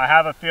 I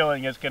have a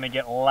feeling it's going to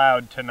get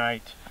loud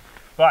tonight.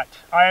 But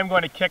I am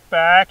going to kick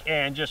back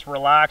and just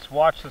relax,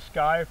 watch the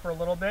sky for a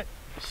little bit,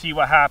 see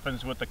what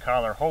happens with the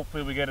color.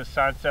 Hopefully we get a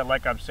sunset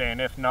like I'm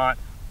saying. If not,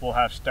 we'll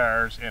have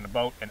stars in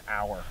about an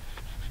hour.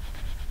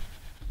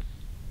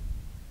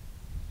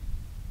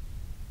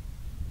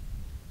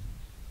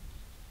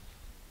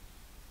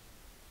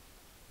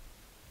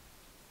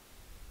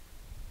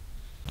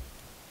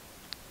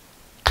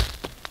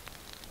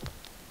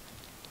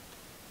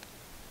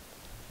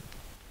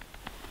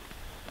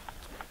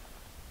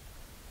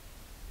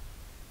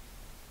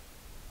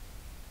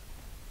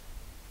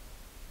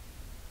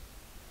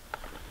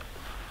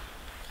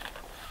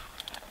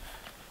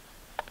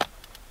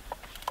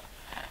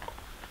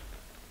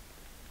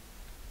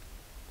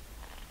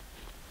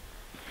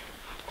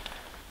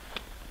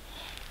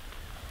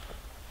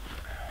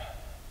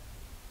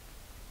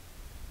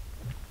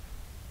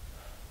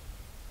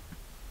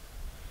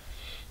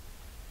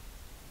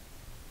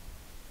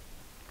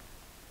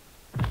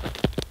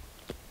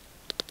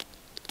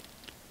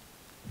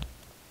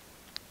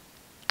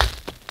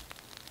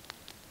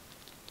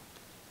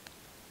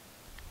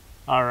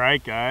 All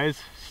right,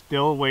 guys,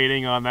 still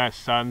waiting on that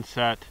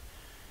sunset.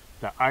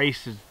 The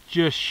ice is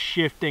just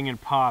shifting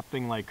and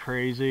popping like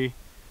crazy.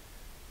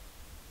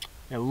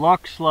 It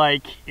looks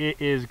like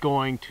it is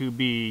going to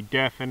be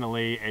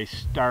definitely a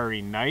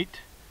starry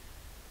night.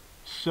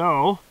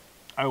 So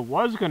I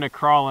was going to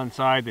crawl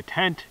inside the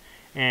tent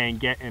and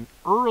get an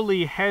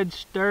early head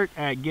start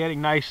at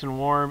getting nice and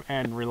warm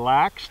and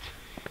relaxed.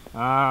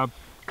 Kind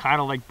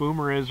of like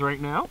Boomer is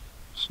right now,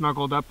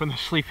 snuggled up in the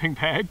sleeping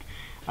bag.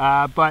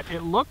 But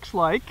it looks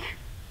like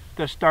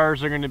the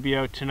stars are going to be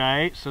out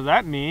tonight, so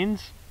that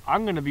means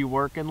I'm going to be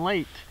working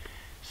late.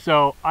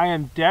 So I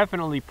am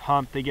definitely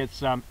pumped to get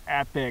some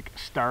epic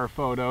star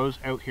photos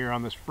out here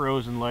on this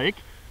frozen lake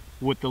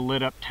with the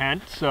lit up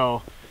tent.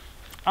 So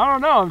I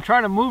don't know, I'm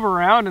trying to move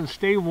around and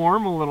stay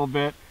warm a little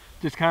bit,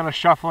 just kind of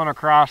shuffling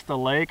across the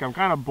lake. I'm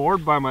kind of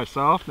bored by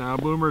myself now.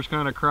 Boomer's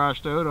kind of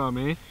crashed out on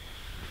me.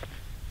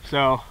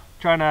 So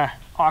trying to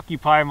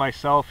occupy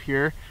myself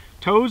here.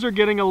 Toes are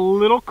getting a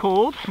little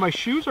cold. My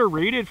shoes are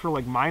rated for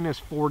like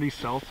 -40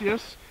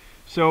 Celsius.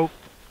 So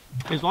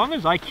as long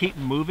as I keep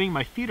moving,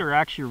 my feet are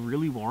actually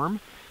really warm.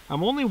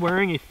 I'm only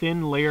wearing a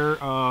thin layer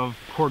of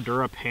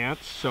Cordura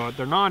pants, so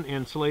they're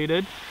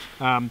non-insulated.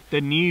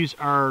 The knees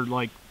are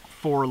like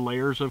 4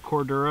 layers of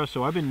Cordura,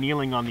 so I've been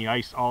kneeling on the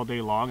ice all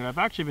day long, and I've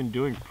actually been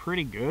doing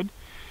pretty good.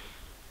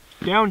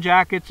 Down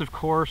jackets, of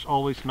course,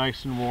 always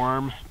nice and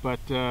warm,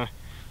 but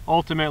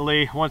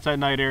ultimately, once that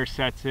night air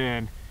sets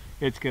in,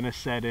 it's gonna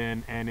set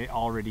in, and it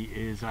already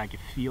is, and I can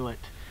feel it.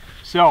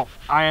 So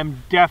I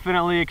am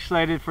definitely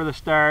excited for the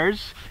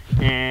stars,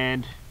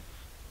 and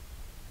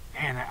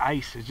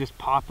ice is just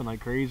popping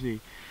like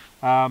crazy.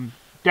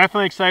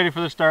 Definitely excited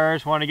for the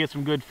stars. Want to get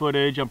some good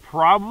footage. I'm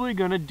probably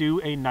going to do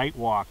a night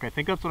walk. I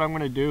think that's what I'm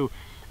going to do.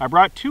 I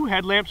brought 2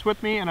 headlamps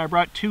with me, and I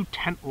brought 2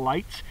 tent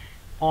lights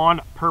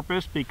on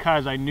purpose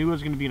because I knew it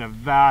was going to be in a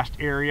vast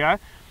area.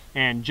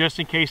 And just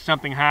in case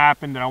something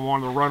happened and I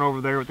wanted to run over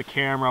there with the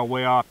camera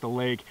way off the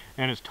lake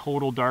and it's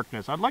total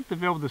darkness, I'd like to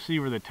be able to see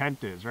where the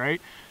tent is,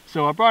 right?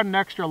 So I brought an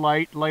extra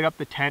light up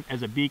the tent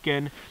as a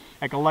beacon.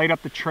 I can light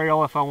up the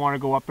trail if I want to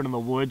go up into the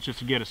woods just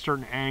to get a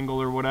certain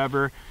angle or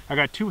whatever. I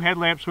got 2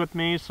 headlamps with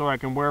me so I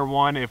can wear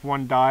one. If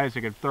one dies,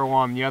 I can throw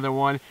on the other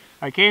one.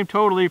 I came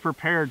totally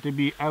prepared to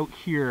be out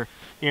here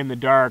in the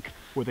dark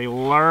with a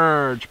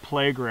large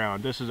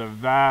playground. This is a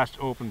vast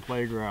open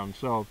playground,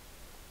 so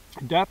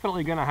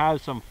definitely gonna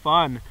have some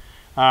fun.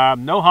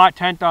 No hot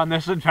tent on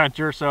this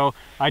adventure, so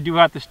I do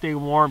have to stay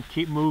warm,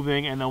 keep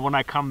moving, and then when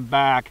I come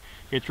back,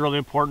 it's really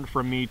important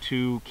for me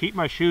to keep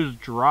my shoes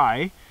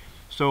dry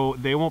so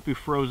they won't be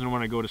frozen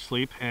when I go to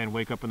sleep and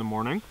wake up in the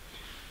morning.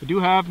 I do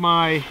have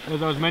my,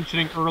 as I was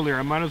mentioning earlier,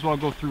 I might as well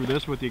go through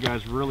this with you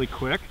guys really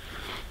quick.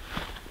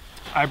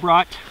 I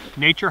brought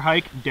Nature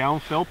Hike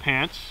downfill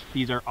pants.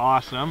 These are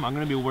awesome. I'm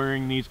going to be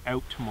wearing these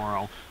out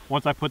tomorrow.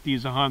 Once I put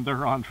these on,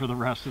 they're on for the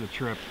rest of the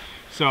trip.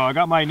 So I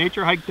got my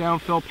Nature Hike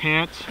downfill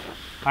pants.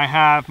 I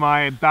have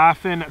my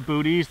Baffin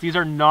booties. These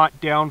are not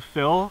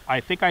downfill. I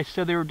think I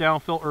said they were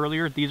downfill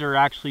earlier. These are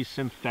actually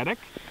synthetic.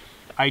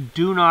 I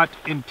do not,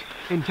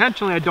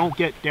 intentionally I don't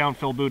get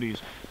downfill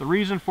booties. The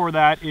reason for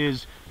that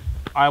is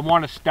I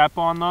want to step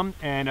on them,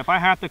 and if I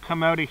have to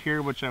come out of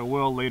here, which I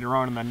will later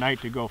on in the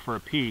night to go for a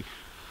pee,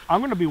 I'm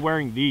going to be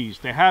wearing these.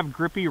 They have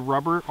grippy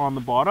rubber on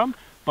the bottom,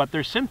 but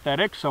they're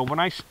synthetic, so when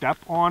I step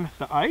on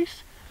the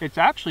ice, it's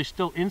actually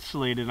still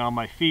insulated on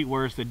my feet,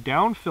 whereas the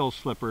downfill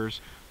slippers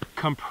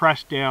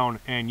compress down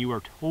and you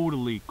are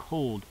totally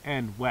cold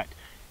and wet,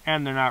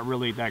 and they're not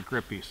really that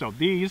grippy. So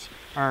these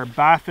are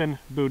Baffin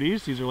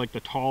booties. These are like the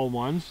tall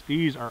ones.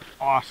 These are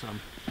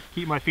awesome.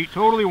 Keep my feet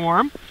totally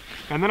warm.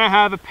 And then I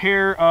have a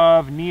pair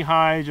of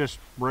knee-high, just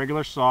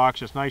regular socks,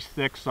 just nice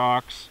thick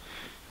socks.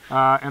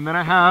 And then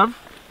I have,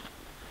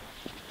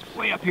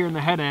 way up here in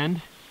the head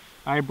end,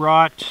 I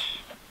brought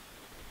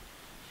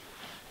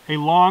a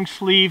long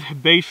sleeve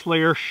base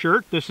layer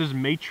shirt. This is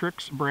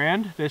Matrix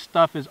brand. This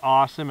stuff is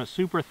awesome. It's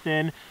super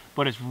thin,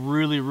 but it's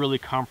really, really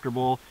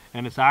comfortable,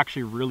 and it's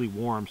actually really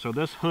warm. So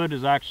this hood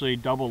is actually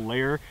double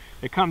layer.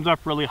 It comes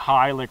up really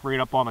high, like right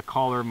up on the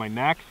collar of my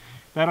neck.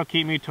 That'll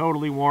keep me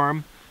totally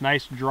warm.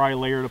 Nice dry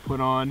layer to put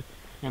on.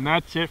 And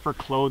that's it for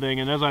clothing.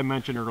 And as I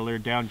mentioned earlier,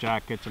 down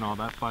jackets and all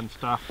that fun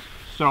stuff.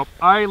 So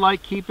I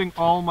like keeping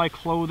all my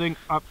clothing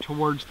up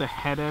towards the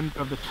head end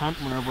of the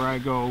tent whenever I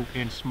go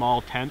in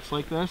small tents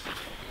like this.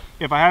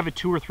 If I have a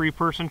 2 or 3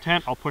 person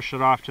tent, I'll push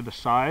it off to the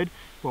side.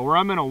 But where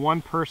I'm in a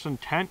 1 person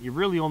tent, you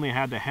really only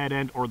had the head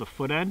end or the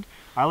foot end.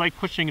 I like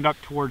pushing it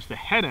up towards the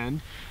head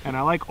end, and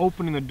I like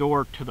opening the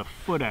door to the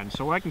foot end.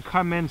 So I can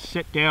come in,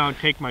 sit down,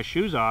 take my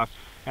shoes off,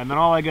 and then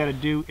all I gotta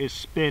do is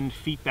spin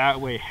feet that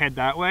way, head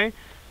that way,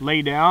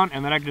 lay down,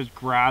 and then I can just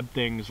grab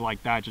things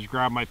like that. Just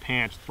grab my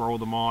pants, throw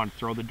them on,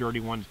 throw the dirty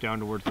ones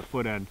down towards the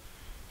foot end.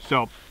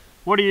 So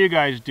what do you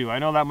guys do? I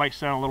know that might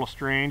sound a little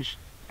strange.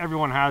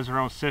 Everyone has their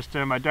own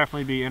system. I'd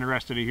definitely be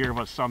interested to hear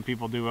what some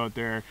people do out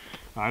there.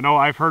 I know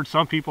I've heard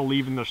some people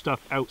leaving their stuff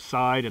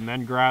outside and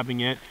then grabbing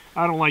it.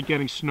 I don't like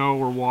getting snow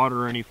or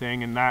water or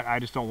anything, and that I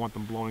just don't want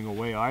them blowing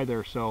away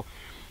either. So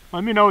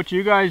let me know what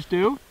you guys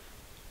do.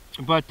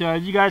 But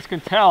as you guys can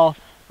tell,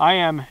 I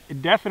am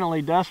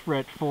definitely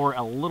desperate for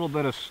a little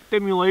bit of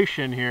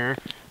stimulation here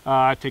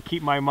to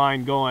keep my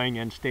mind going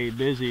and stay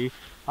busy.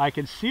 I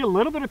can see a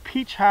little bit of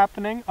peach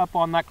happening up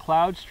on that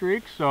cloud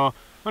streak, so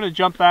I'm going to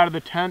jump out of the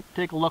tent,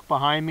 take a look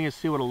behind me and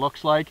see what it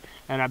looks like.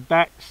 And I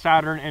bet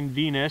Saturn and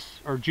Venus,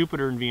 or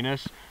Jupiter and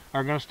Venus,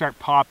 are going to start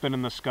popping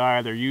in the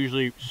sky. They're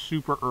usually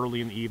super early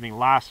in the evening.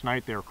 Last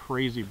night they were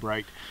crazy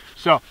bright.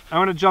 So I'm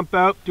going to jump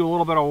out, do a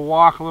little bit of a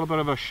walk, a little bit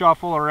of a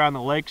shuffle around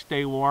the lake,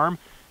 stay warm,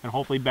 and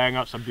hopefully bang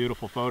out some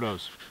beautiful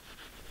photos.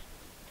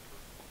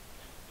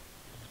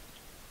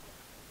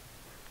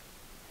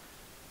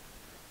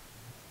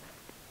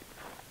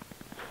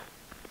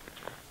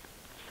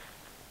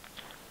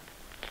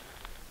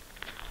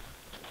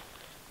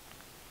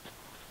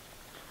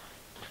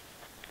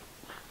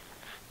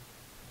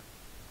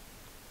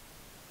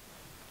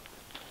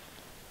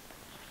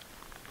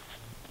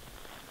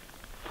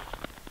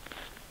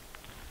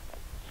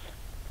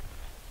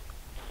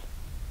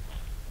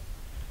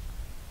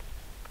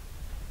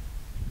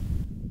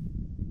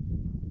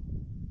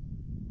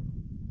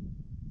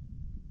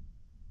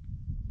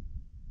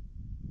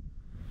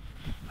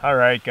 All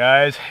right,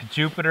 guys,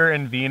 Jupiter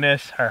and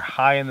Venus are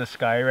high in the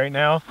sky right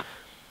now.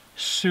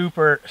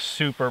 Super,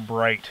 super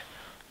bright,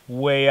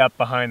 way up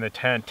behind the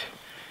tent.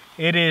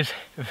 It is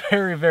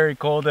very, very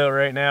cold out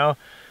right now.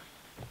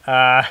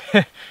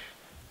 I'm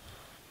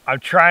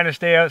trying to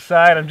stay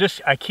outside.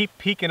 I keep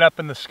peeking up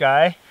in the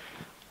sky.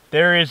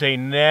 There is a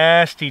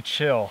nasty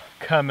chill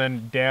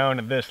coming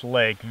down this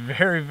lake.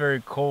 Very,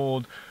 very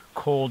cold,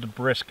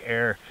 brisk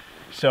air.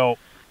 So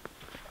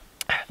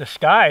the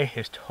sky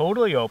is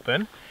totally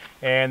open,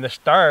 and the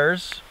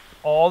stars,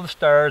 all the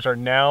stars are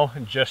now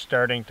just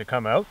starting to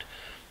come out.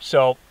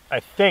 So I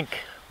think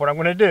what I'm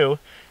going to do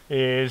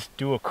is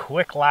do a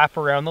quick lap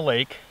around the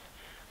lake,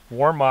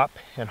 warm up,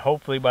 and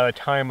hopefully by the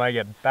time I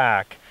get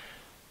back,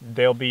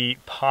 they'll be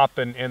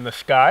popping in the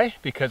sky,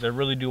 because I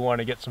really do want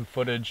to get some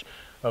footage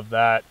of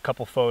that,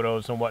 couple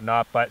photos and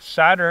whatnot. But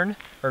Saturn,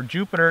 or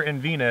Jupiter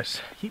and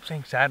Venus, I keep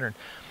saying Saturn,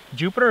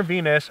 Jupiter and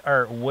Venus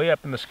are way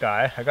up in the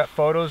sky. I got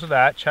photos of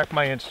that. Check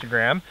my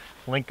Instagram.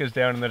 Link is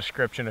down in the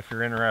description if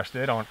you're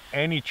interested on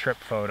any trip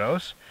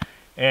photos.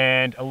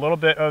 And a little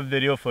bit of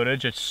video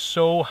footage. It's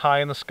so high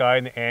in the sky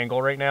in the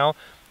angle right now,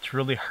 it's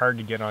really hard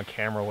to get on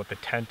camera with the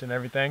tent and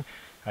everything.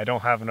 I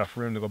don't have enough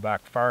room to go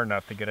back far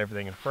enough to get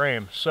everything in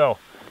frame. So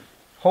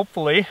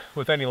hopefully,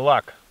 with any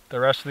luck, the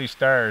rest of these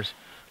stars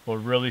will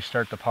really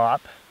start to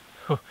pop.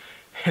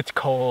 It's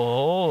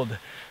cold,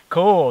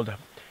 cold.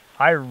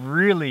 I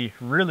really,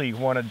 really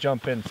want to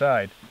jump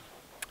inside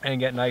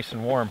and get nice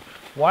and warm.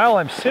 While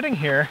I'm sitting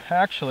here,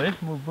 actually,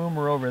 move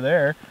Boomer over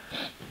there,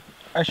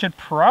 I should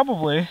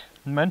probably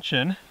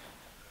mention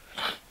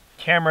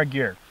camera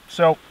gear.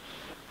 So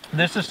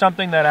this is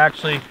something that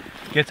actually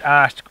gets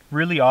asked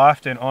really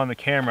often on the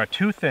camera.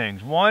 Two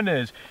things. One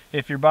is,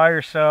 if you're by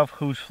yourself,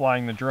 who's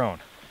flying the drone?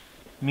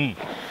 Me.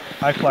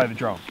 I fly the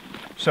drone.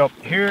 So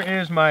here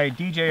is my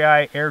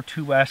DJI Air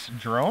 2S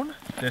drone.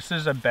 This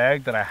is a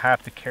bag that I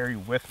have to carry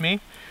with me.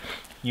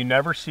 You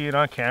never see it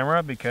on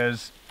camera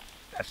because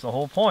that's the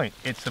whole point.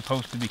 It's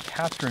supposed to be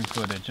capturing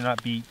footage and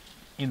not be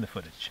in the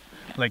footage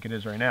like it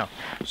is right now.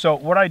 So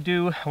what I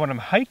do when I'm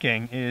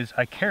hiking is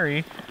I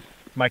carry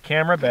my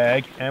camera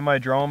bag and my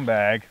drone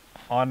bag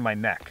on my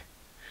neck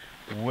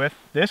with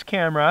this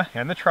camera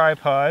and the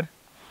tripod,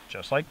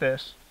 just like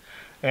this.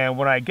 And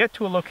when I get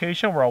to a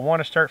location where I want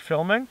to start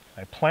filming,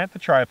 I plant the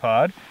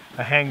tripod,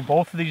 I hang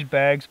both of these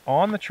bags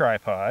on the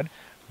tripod,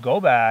 go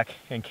back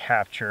and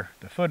capture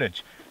the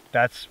footage.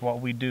 That's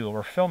what we do.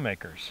 We're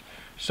filmmakers.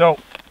 So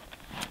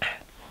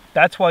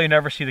that's why you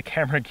never see the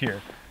camera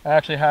gear. I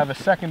actually have a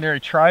secondary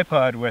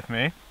tripod with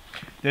me.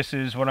 This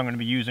is what I'm going to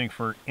be using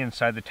for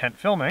inside the tent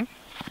filming,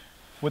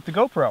 with the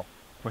GoPro,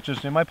 which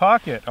is in my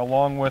pocket,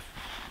 along with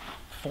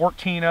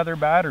 14 other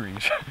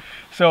batteries.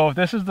 So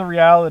this is the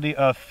reality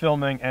of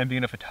filming and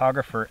being a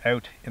photographer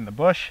out in the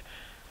bush.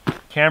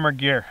 Camera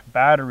gear,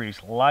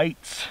 batteries,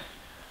 lights.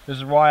 This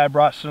is why I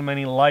brought so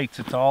many lights.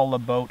 It's all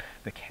about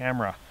the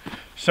camera.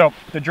 So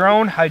the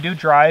drone, I do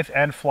drive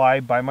and fly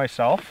by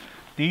myself.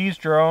 These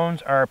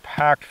drones are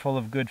packed full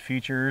of good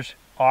features,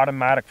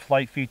 automatic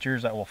flight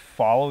features that will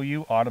follow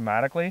you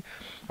automatically.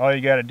 All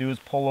you got to do is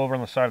pull over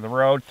on the side of the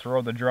road,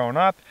 throw the drone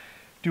up,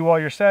 do all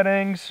your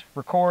settings,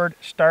 record,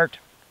 start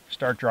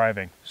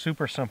driving.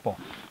 Super simple.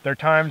 There are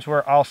times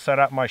where I'll set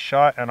up my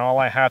shot and all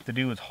I have to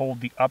do is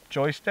hold the up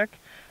joystick.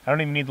 I don't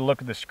even need to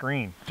look at the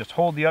screen. Just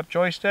hold the up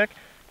joystick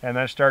and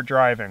then start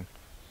driving.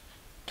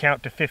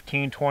 Count to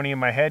 15, 20 in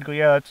my head. Go,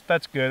 yeah,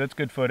 that's good. That's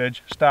good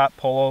footage. Stop,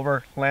 pull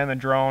over, land the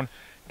drone,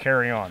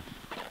 carry on.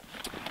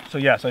 So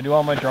yes, I do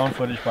all my drone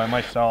footage by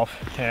myself.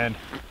 And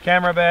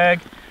camera bag,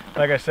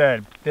 like I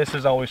said, this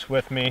is always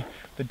with me.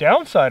 The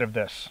downside of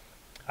this,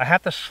 I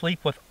have to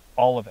sleep with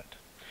all of it.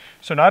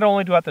 So not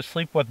only do I have to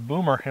sleep with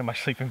Boomer in my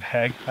sleeping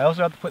bag, I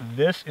also have to put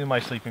this in my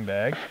sleeping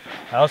bag.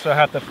 I also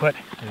have to put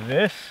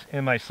this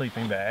in my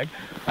sleeping bag.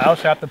 I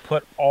also have to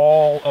put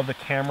all of the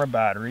camera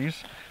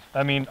batteries.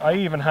 I mean, I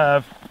even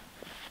have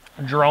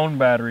drone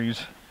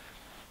batteries,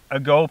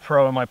 a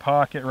GoPro in my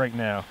pocket right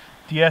now,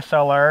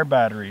 DSLR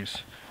batteries,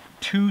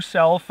 2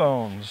 cell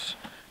phones.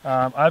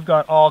 I've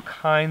got all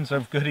kinds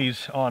of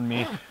goodies on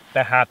me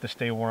that have to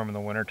stay warm in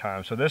the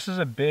wintertime. So this is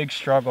a big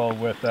struggle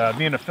with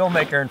being a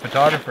filmmaker and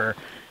photographer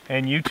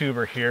and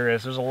YouTuber here.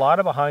 Is there's a lot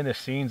of behind the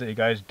scenes that you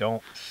guys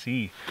don't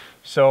see.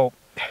 So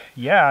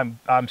yeah,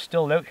 I'm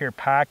still out here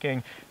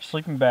packing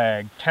sleeping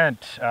bag,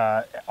 tent,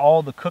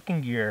 all the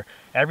cooking gear,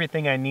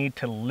 everything I need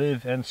to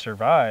live and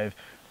survive,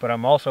 but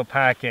I'm also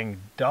packing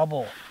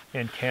double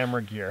in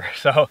camera gear.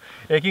 So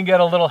it can get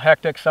a little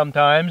hectic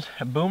sometimes.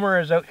 Boomer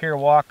is out here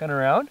walking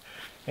around,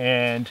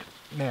 and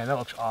man, that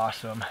looks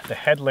awesome. The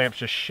headlamp's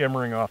just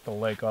shimmering off the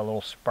lake, all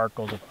little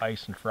sparkles of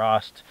ice and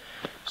frost.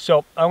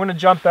 So I'm going to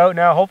jump out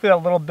now. Hopefully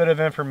that little bit of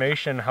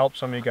information helps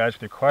some of you guys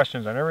with your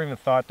questions. I never even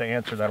thought to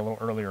answer that a little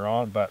earlier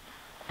on, but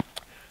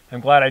I'm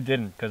glad I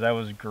didn't, because that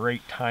was a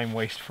great time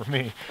waste for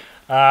me.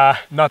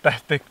 Not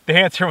that the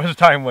answer was a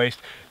time waste,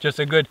 just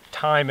a good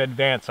time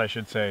advance, I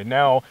should say.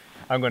 Now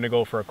I'm going to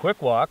go for a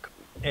quick walk,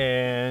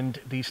 and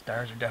these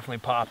stars are definitely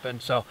popping.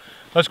 So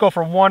let's go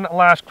for one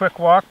last quick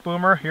walk.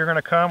 Boomer, you're going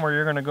to come, or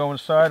you're going to go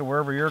inside,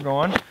 wherever you're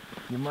going.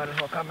 You might as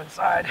well come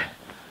inside.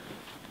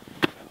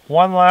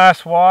 One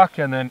last walk,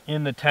 and then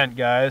in the tent,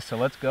 guys. So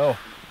let's go.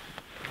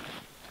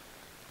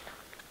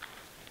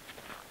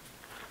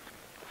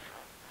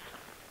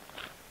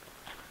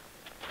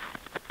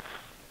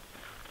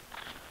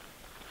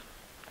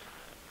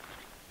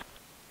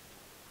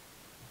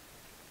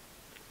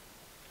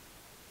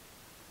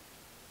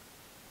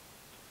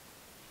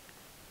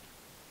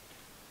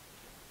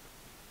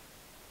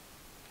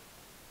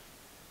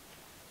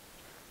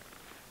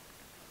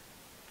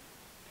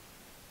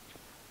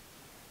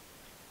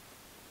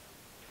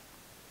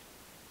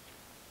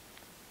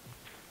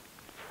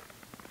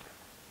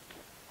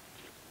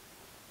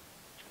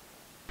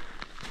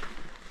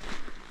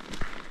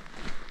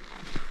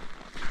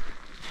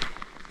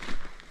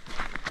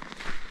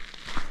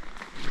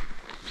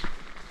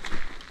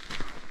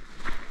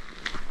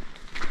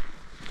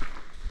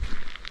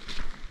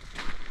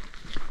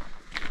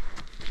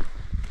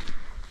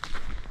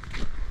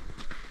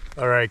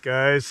 All right,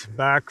 guys,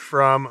 back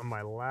from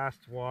my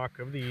last walk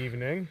of the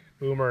evening.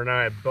 Boomer and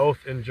I both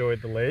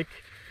enjoyed the lake.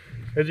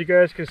 As you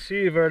guys can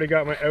see, I've already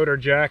got my outer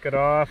jacket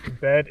off.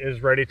 Bed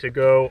is ready to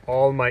go.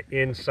 All my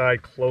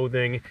inside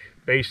clothing,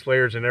 base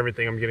layers, and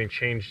everything I'm getting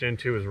changed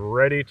into is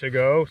ready to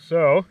go.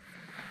 So,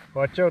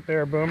 watch out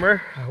there,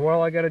 Boomer.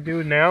 All I got to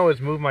do now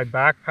is move my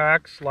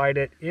backpack, slide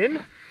it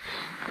in,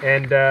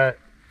 and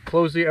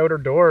close the outer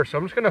door. So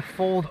I'm just going to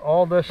fold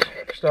all this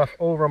stuff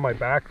over my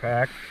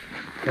backpack,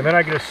 and then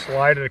I can just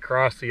slide it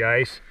across the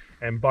ice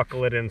and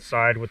buckle it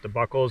inside with the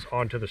buckles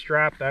onto the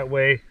strap. That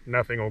way,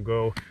 nothing will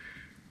go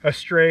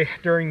astray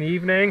during the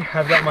evening.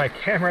 I've got my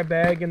camera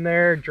bag in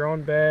there,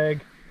 drone bag,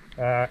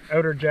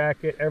 outer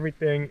jacket,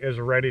 everything is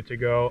ready to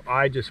go.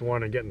 I just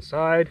want to get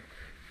inside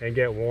and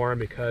get warm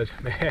because,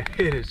 man,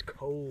 it is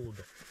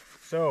cold.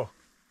 So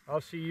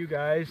I'll see you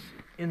guys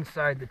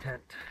inside the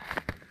tent.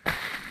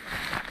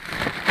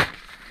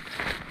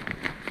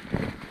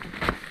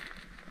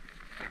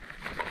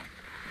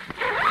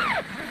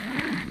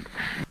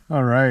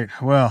 All right,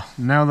 well,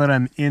 now that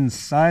I'm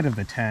inside of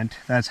the tent,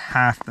 that's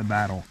half the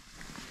battle.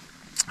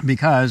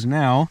 Because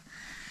now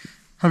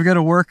I've got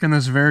to work in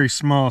this very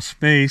small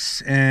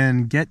space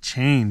and get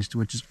changed,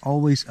 which is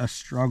always a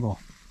struggle.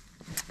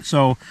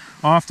 So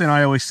often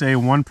I always say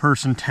one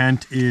person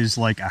tent is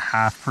like a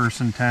half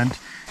person tent.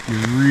 You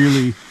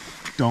really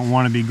don't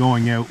want to be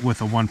going out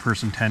with a one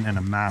person tent in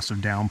a massive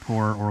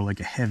downpour or like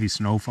a heavy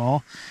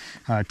snowfall.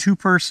 Two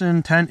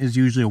person tent is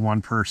usually a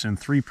one person,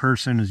 three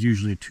person is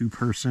usually a two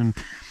person,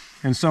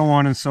 and so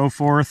on and so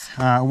forth.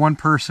 One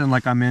person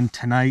like I'm in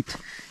tonight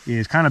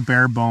is kind of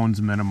bare bones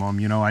minimum.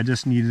 You know, I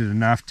just needed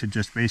enough to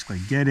just basically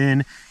get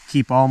in,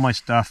 keep all my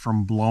stuff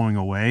from blowing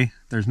away.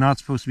 There's not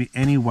supposed to be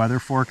any weather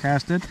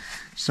forecasted,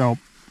 so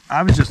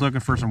I was just looking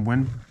for some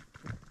wind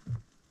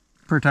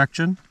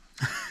protection.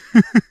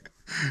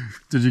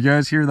 Did you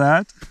guys hear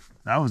that?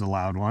 That was a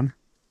loud one.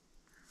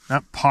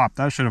 That popped.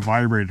 That should have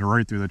vibrated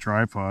right through the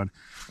tripod.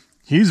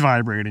 He's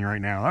vibrating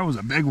right now. That was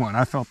a big one.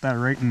 I felt that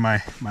right in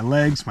my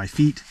legs, my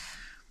feet.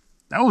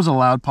 That was a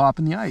loud pop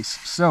in the ice.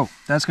 So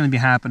that's going to be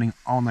happening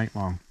all night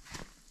long.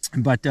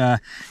 But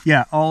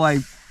yeah, all I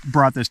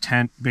brought this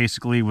tent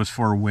basically was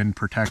for wind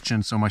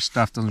protection, so my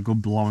stuff doesn't go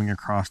blowing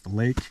across the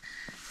lake.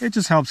 It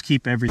just helps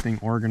keep everything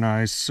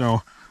organized.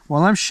 So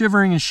while I'm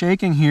shivering and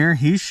shaking here,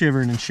 he's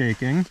shivering and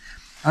shaking.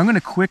 I'm going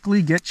to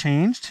quickly get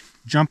changed,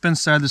 jump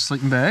inside the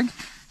sleeping bag,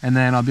 and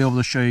then I'll be able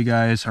to show you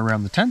guys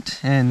around the tent,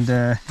 and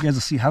you guys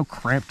will see how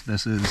cramped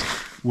this is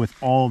with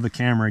all the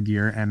camera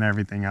gear and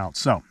everything else.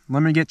 So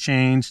let me get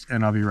changed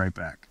and I'll be right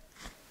back.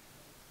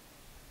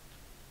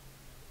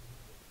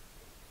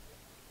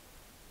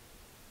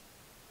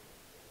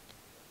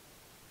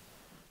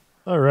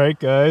 All right,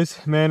 guys,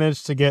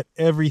 managed to get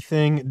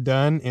everything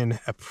done in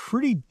a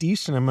pretty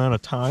decent amount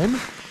of time.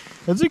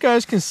 As you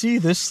guys can see,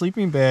 this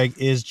sleeping bag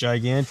is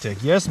gigantic.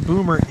 Yes,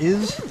 Boomer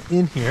is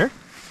in here.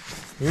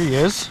 Here he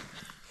is.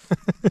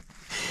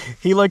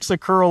 He likes to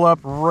curl up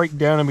right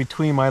down in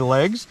between my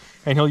legs,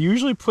 and he'll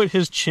usually put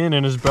his chin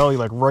in his belly,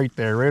 like right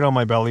there, right on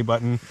my belly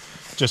button.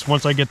 Just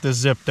once I get this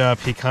zipped up,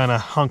 he kind of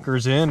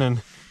hunkers in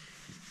and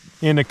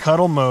into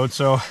cuddle mode.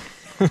 So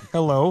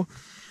hello.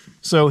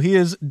 So he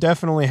is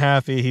definitely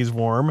happy he's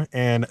warm,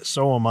 and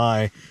so am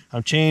I.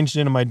 I'm changed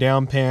into my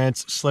down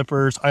pants,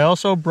 slippers. I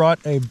also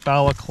brought a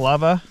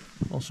balaclava,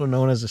 also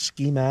known as a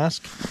ski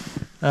mask.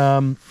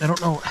 I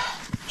don't know,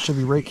 should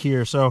be right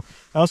here. So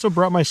I also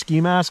brought my ski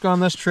mask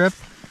on this trip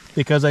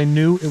because I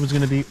knew it was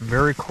going to be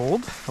very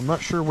cold. I'm not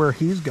sure where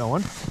he's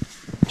going.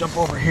 Jump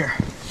over here.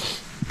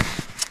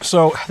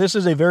 So this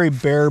is a very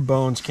bare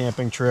bones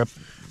camping trip.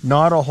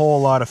 Not a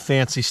whole lot of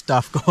fancy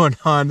stuff going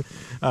on.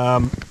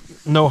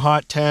 No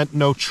hot tent,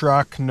 no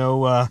truck,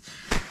 no,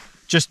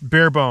 just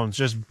bare bones,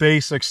 just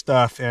basic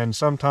stuff. And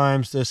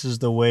sometimes this is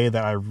the way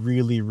that I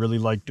really, really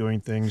like doing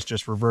things,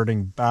 just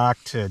reverting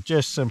back to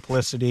just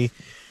simplicity.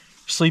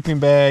 Sleeping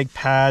bag,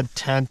 pad,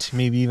 tent,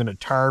 maybe even a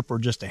tarp or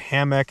just a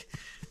hammock,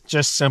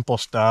 just simple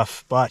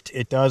stuff. But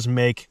it does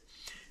make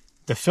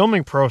the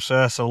filming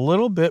process a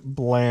little bit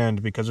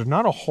bland because there's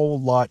not a whole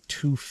lot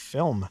to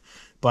film.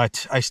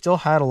 But I still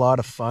had a lot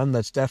of fun.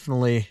 That's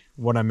definitely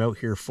what I'm out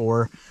here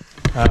for.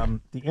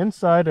 The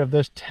inside of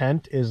this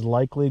tent is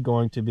likely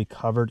going to be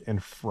covered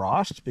in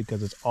frost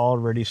because it's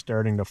already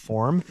starting to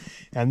form.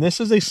 And this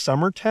is a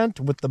summer tent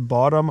with the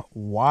bottom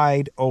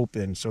wide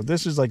open. So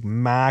this is like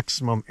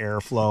maximum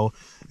airflow.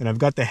 And I've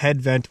got the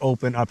head vent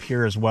open up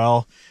here as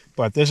well.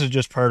 But this is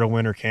just part of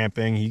winter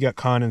camping. You got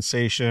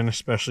condensation,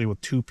 especially with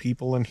two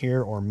people in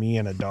here or me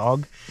and a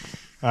dog.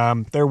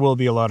 There will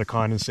be a lot of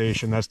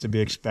condensation. That's to be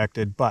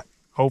expected. But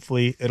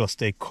hopefully it'll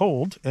stay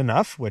cold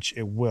enough, which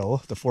it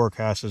will. The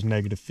forecast is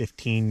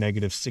 -15,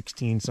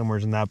 -16, somewhere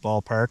in that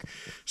ballpark.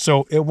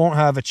 So it won't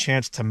have a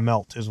chance to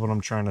melt is what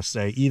I'm trying to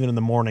say. Even in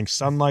the morning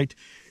sunlight,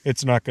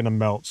 it's not going to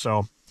melt.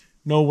 So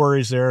no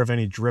worries there of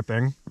any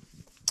dripping.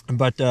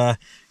 But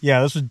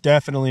yeah, this was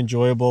definitely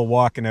enjoyable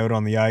walking out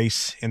on the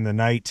ice in the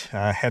night.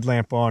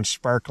 Headlamp on,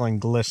 sparkling,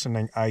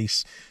 glistening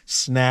ice,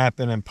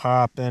 snapping and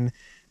popping.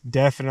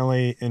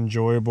 definitely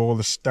enjoyable.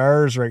 The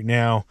stars right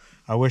now,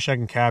 I wish I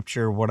can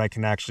capture what I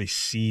can actually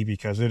see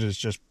because it is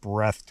just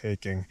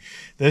breathtaking.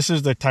 This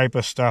is the type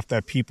of stuff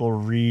that people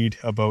read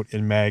about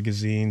in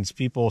magazines.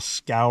 People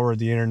scour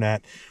the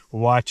internet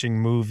watching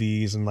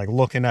movies and like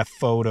looking at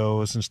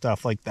photos and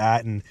stuff like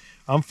that. And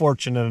I'm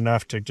fortunate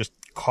enough to just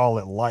call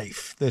it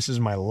life. This is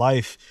my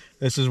life.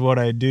 This is what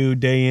I do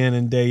day in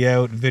and day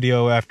out,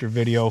 video after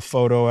video,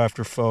 photo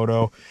after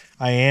photo.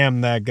 I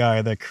am that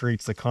guy that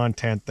creates the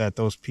content that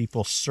those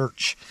people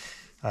search.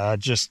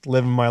 Just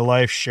living my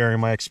life, sharing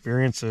my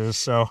experiences.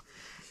 So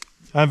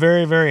I'm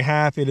very, very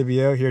happy to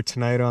be out here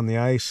tonight on the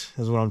ice,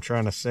 is what I'm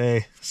trying to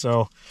say.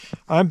 So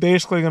I'm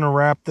basically going to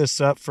wrap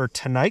this up for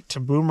tonight.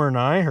 Boomer and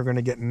I are going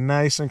to get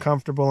nice and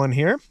comfortable in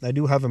here. I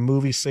do have a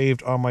movie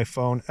saved on my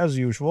phone as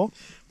usual.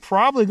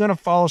 Probably going to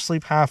fall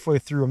asleep halfway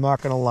through. I'm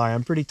not going to lie.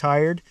 I'm pretty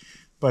tired,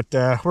 but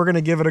we're going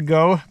to give it a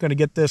go. Going to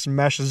get this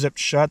mesh zipped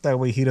shut. That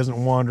way he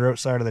doesn't wander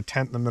outside of the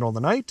tent in the middle of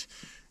the night.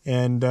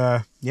 And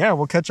yeah,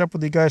 we'll catch up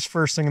with you guys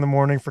first thing in the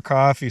morning for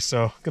coffee.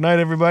 So good night,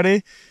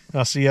 everybody. And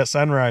I'll see you at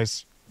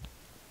sunrise.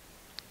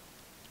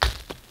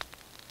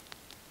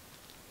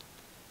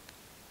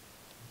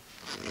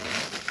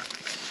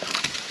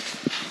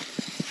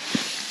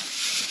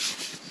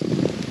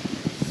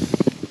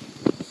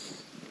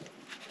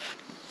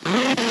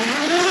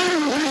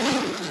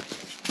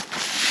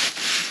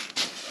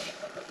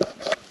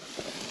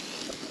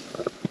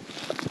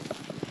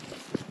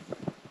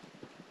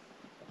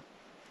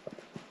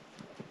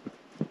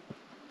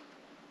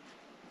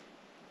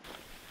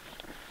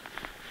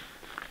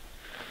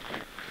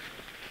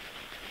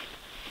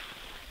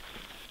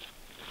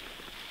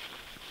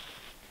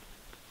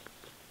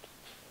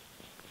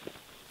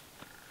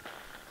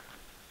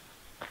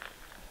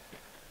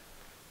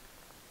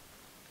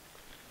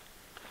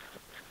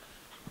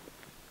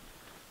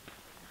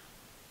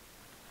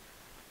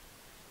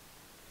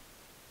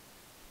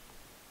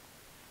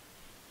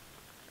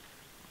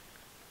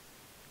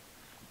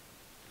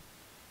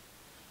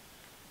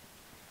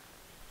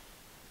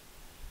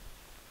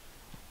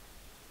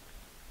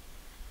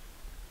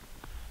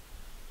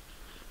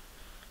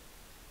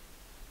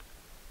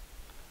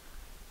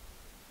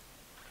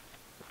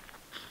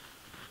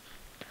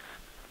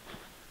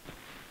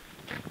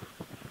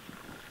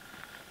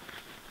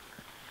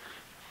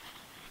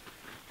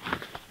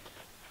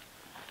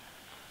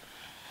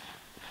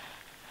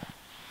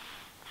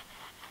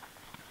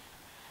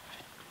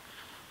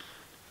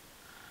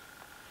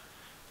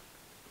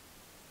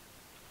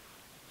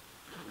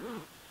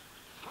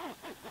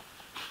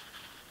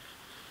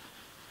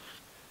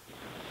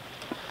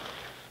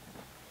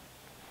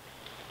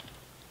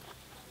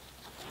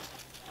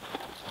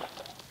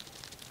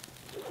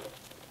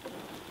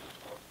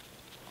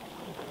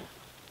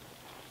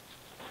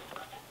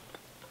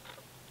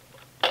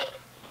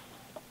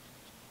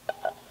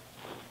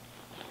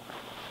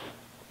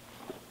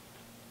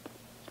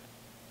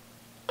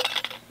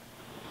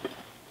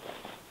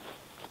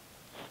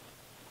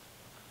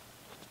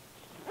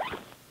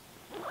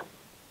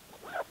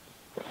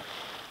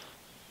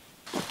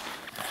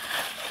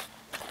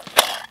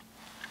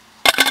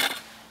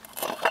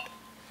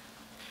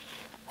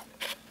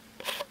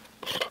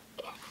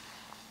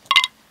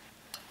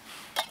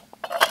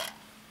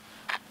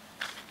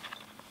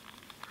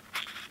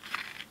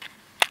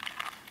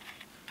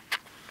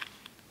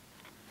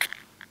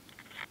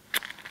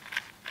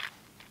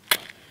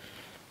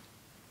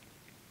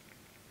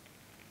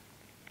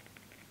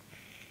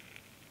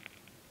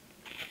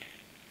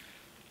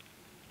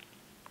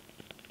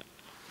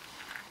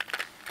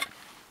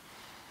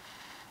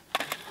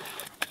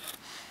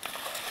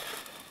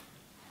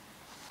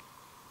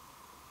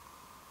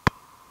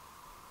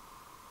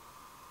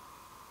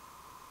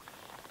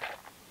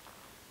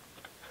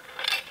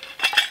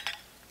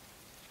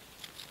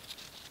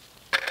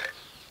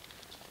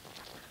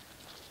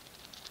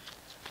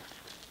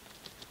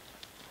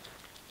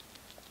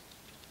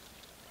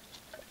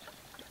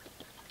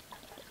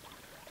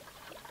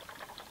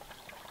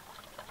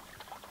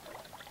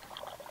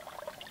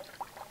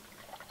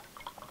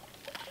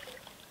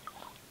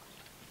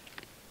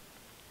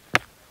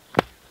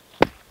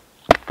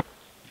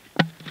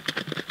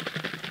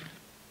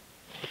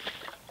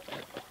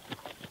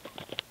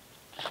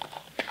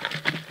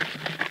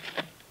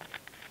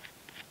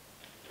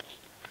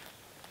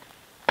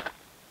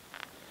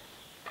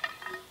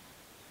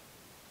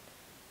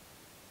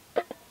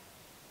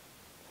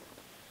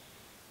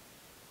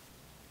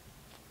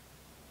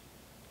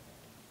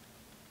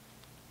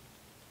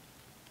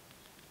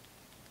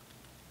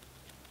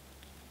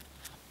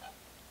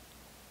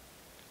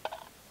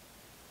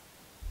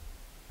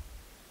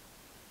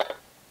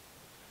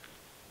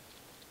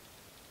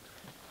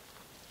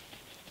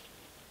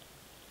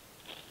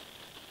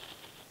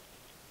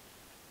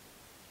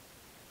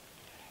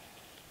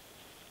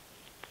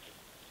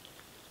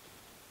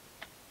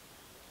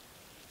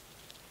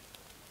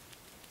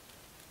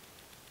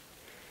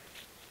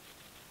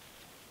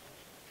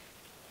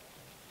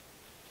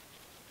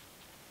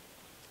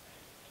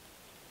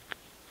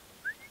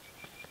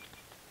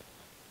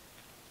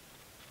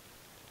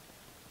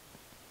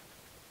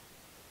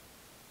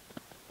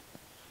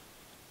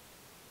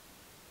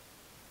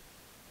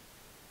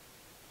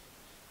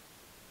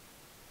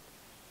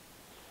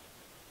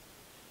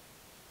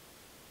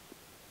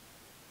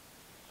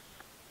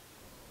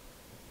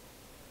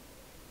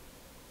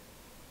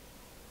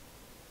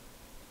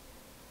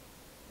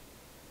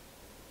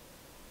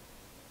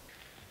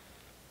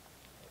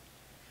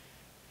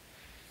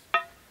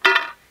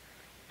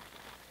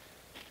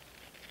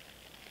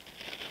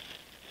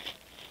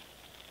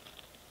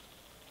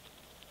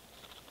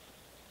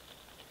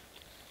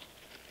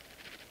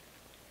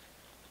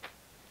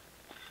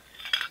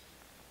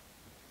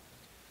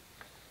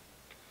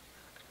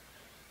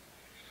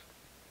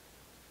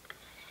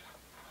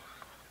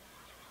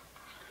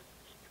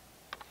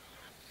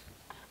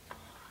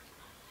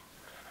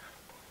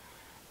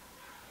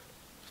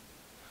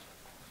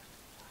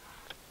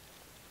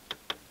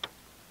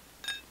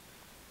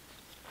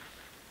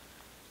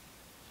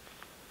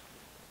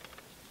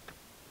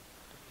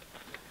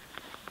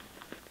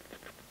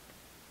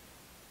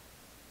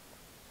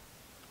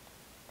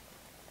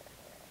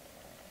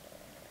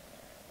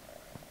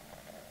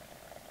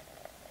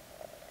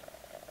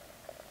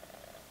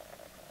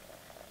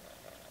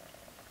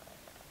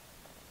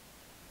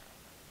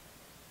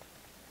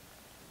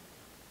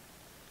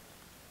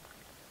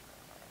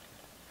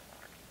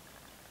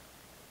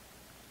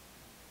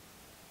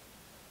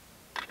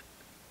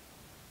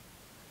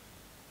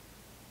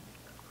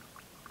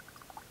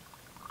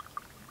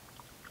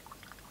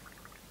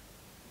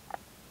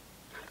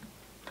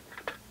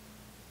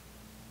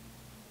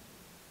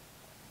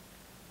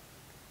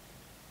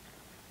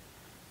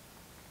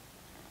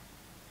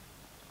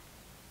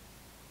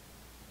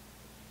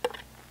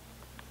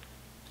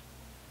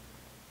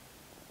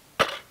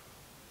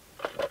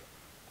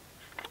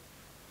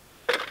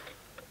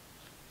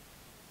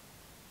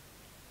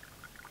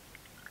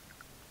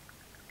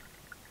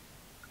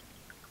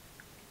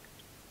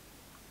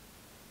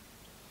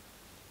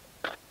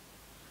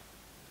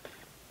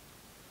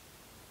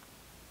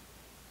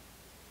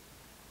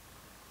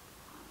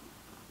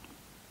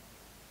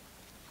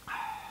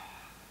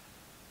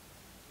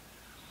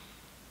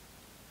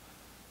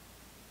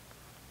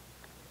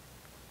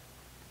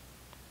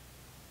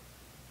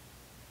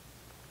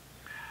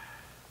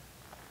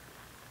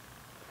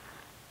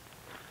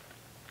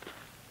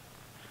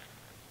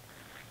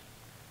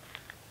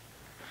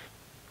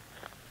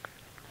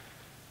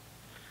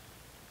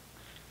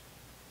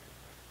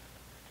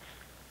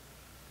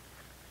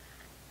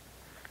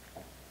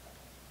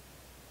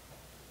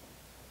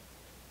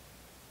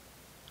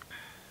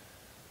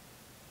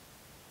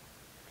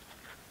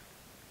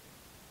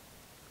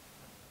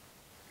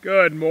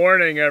 Good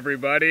morning,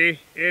 everybody.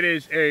 It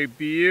is a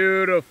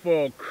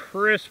beautiful,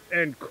 crisp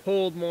and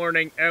cold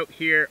morning out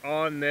here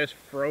on this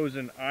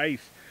frozen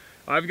ice.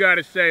 I've got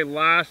to say,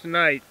 last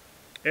night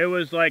it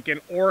was like an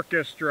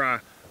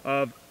orchestra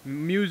of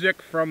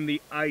music from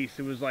the ice.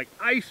 It was like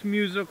ice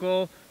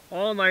musical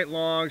all night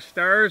long,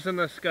 stars in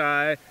the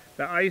sky.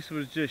 The ice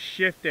was just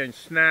shifting,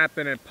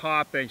 snapping and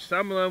popping.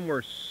 Some of them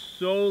were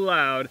so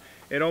loud,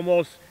 it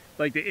almost,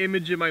 like, the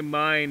image in my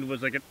mind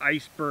was like an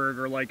iceberg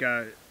or like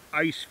a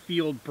ice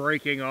field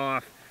breaking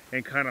off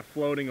and kind of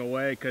floating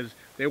away, because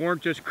they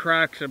weren't just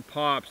cracks and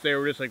pops, they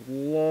were just like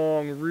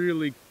long,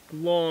 really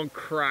long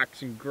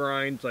cracks and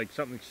grinds, like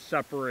something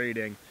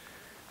separating.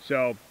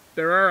 So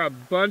there are a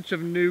bunch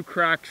of new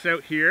cracks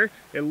out here.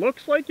 It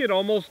looks like it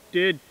almost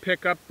did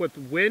pick up with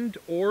wind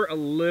or a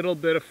little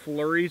bit of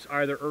flurries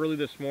either early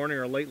this morning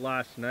or late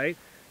last night,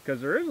 because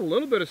there is a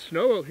little bit of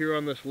snow out here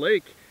on this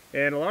lake.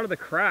 And a lot of the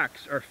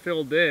cracks are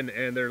filled in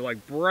and they're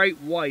like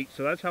bright white.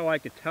 So that's how I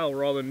could tell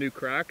where all the new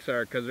cracks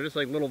are, because they're just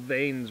like little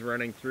veins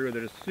running through.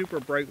 They're just super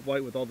bright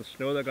white with all the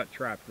snow that got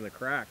trapped in the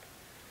crack.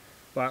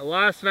 But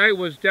last night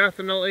was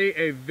definitely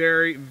a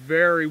very,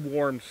 very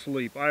warm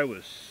sleep. I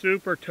was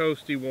super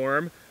toasty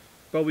warm,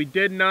 but we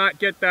did not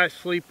get that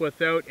sleep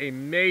without a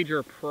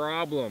major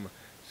problem.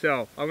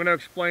 So I'm going to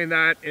explain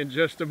that in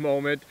just a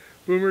moment.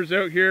 Boomer's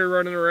out here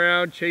running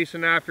around,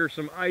 chasing after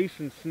some ice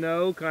and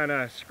snow, kind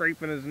of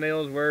scraping his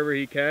nails wherever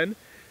he can.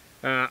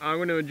 I'm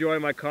going to enjoy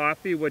my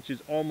coffee, which is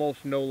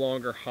almost no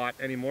longer hot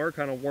anymore,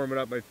 kind of warming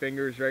up my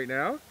fingers right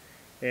now.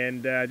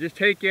 And just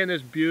take in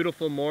this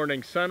beautiful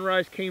morning.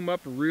 Sunrise came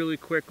up really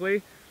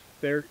quickly.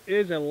 There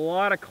is a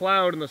lot of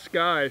cloud in the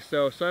sky,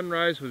 so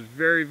sunrise was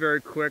very,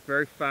 very quick,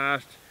 very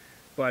fast.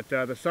 But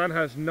the sun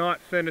has not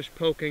finished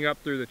poking up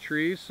through the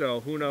trees,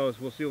 so who knows,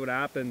 we'll see what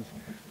happens.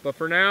 But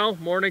for now,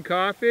 morning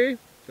coffee.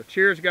 So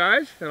cheers,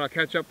 guys, and I'll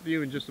catch up with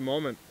you in just a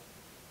moment.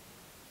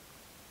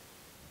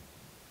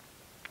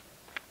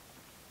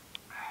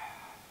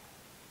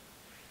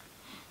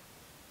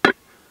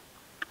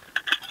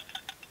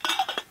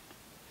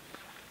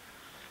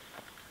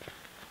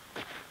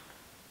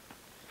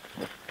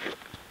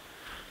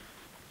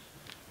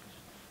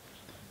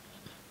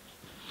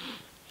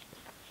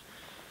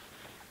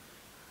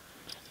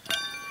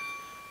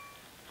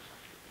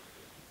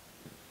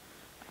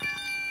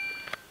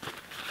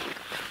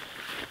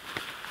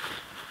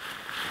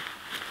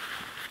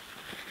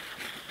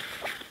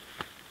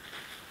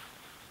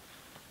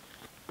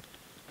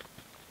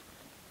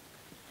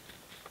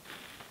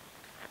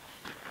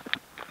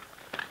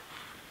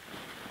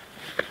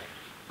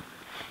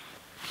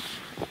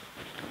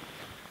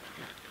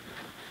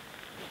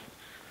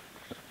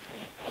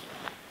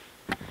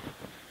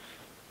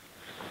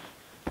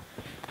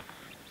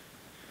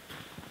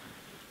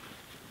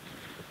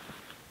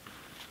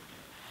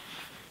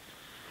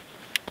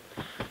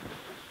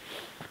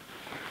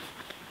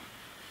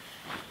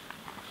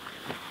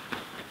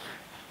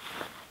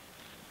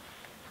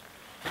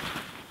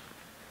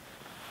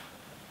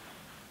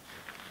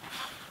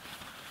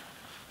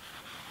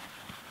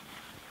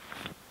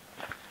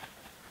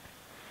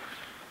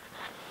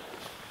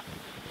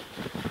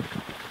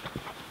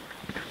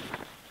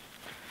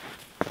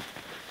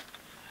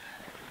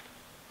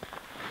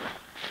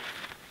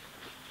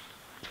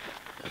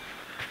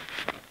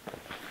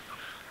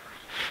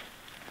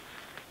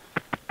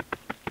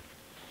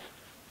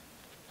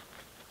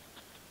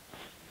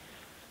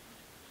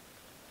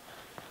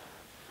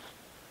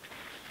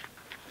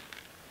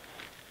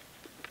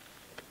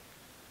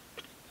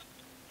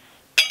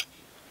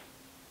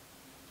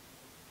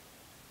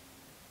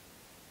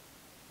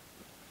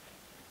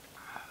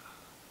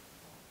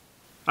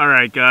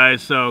 Alright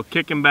guys, so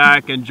kicking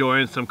back,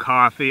 enjoying some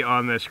coffee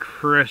on this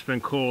crisp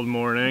and cold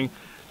morning.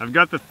 I've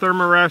got the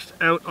Thermarest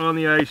out on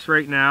the ice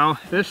right now.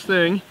 This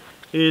thing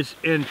is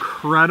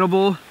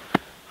incredible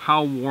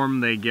how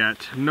warm they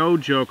get. No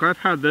joke, I've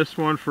had this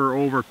one for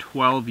over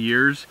 12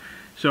 years.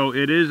 So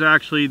it is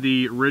actually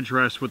the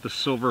Ridgerest with the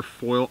silver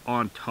foil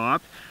on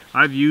top.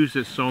 I've used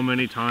it so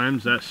many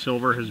times that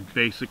silver has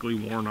basically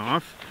worn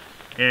off.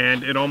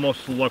 And it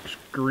almost looks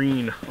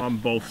green on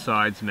both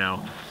sides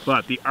now.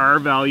 But the R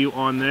value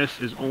on this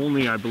is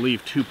only, I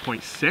believe,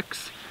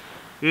 2.6.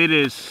 It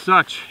is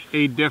such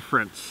a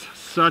difference,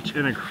 such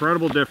an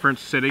incredible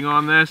difference sitting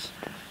on this.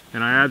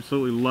 And I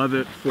absolutely love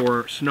it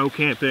for snow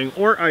camping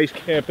or ice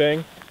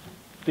camping,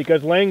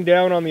 because laying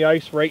down on the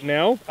ice right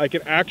now, I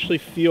can actually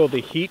feel the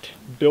heat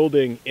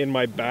building in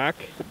my back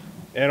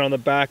and on the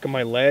back of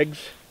my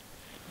legs.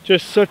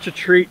 Just such a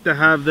treat to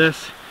have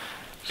this.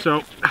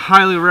 So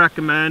highly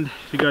recommend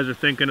if you guys are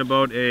thinking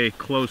about a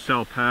closed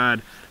cell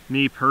pad.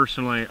 Me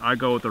personally, I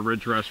go with the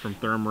Ridgerest from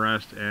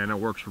Thermarest, and it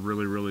works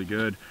really, really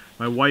good.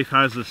 My wife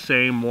has the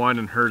same one,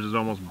 and hers is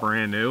almost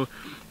brand new.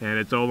 And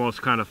it's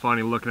almost kind of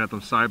funny looking at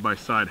them side by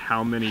side,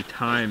 how many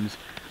times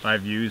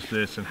I've used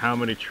this and how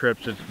many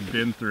trips it's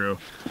been through.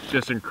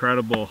 Just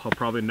incredible. I'll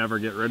probably never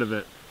get rid of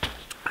it.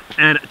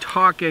 And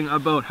talking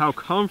about how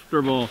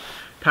comfortable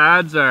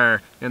pads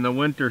are in the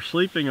winter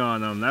sleeping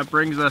on them, that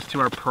brings us to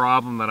our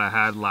problem that I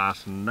had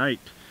last night.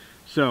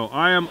 So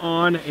I am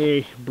on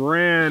a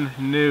brand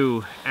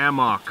new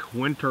Amok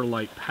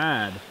Winterlight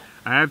pad.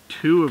 I have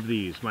 2 of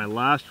these. My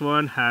last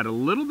one had a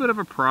little bit of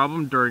a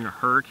problem during a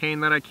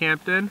hurricane that I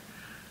camped in.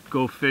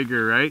 Go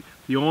figure, right?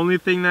 The only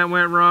thing that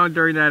went wrong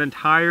during that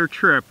entire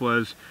trip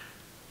was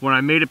when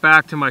I made it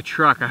back to my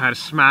truck, I had a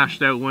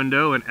smashed out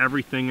window and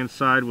everything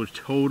inside was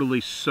totally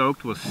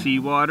soaked with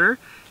seawater,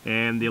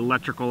 and the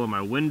electrical in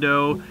my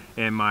window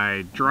and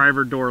my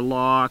driver door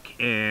lock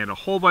and a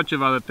whole bunch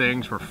of other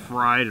things were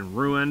fried and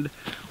ruined,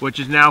 which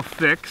is now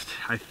fixed.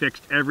 I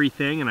fixed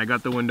everything and I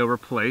got the window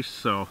replaced,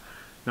 so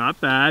not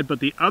bad.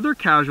 But the other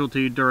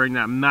casualty during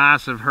that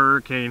massive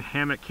hurricane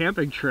hammock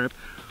camping trip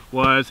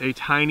was a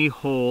tiny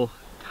hole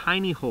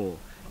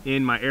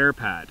in my air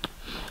pad.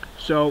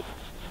 So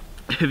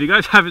if you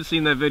guys haven't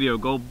seen that video,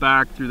 go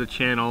back through the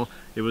channel.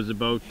 It was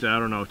about, I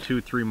don't know,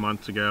 2-3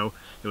 months ago.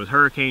 It was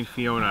Hurricane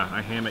Fiona.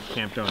 I hammock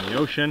camped on the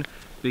ocean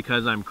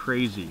because I'm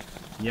crazy.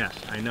 Yes,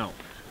 I know.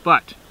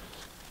 But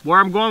where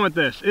I'm going with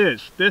this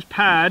is, this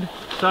pad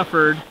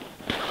suffered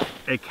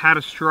a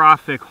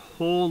catastrophic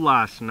hole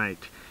last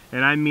night.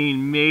 And I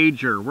mean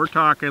major. We're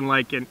talking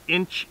like 1.25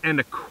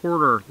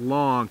 inches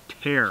long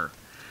tear.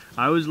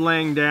 I was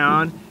laying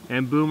down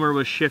and Boomer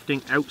was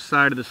shifting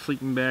outside of the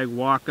sleeping bag,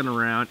 walking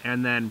around,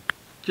 and then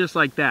just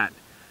like that,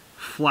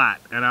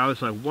 flat. And I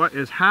was like, what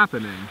is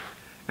happening?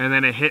 And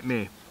then it hit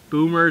me.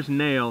 Boomer's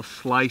nail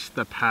sliced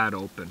the pad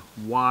open,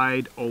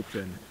 wide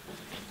open.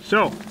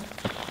 So,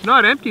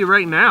 not empty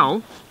right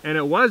now, and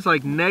it was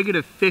like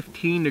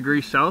 -15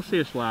 degrees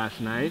Celsius last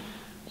night.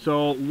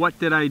 So what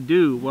did I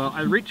do? Well,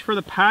 I reached for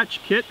the patch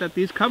kit that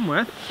these come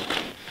with,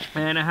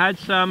 and it had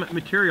some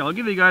material. I'll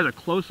give you guys a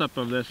close-up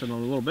of this in a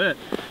little bit,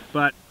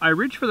 but I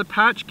reached for the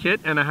patch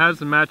kit and it has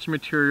the matching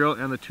material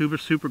and the tube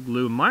of super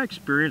glue. In my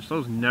experience,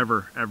 those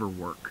never ever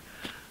work,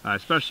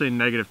 especially in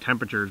negative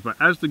temperatures. But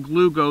as the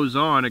glue goes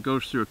on, it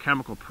goes through a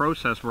chemical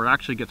process where it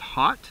actually gets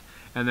hot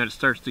and then it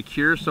starts to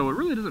cure. So it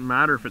really doesn't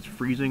matter if it's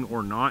freezing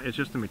or not. It's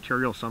just the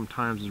material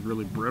sometimes is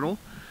really brittle.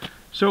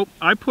 So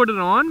I put it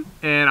on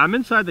and I'm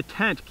inside the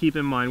tent, keep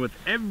in mind, with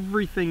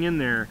everything in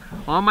there,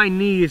 on my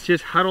knees,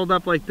 just huddled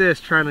up like this,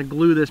 trying to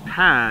glue this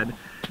pad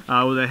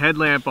with a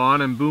headlamp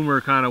on, and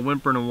Boomer kind of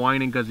whimpering and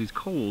whining because he's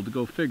cold,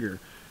 go figure.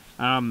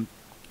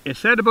 It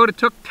said it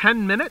took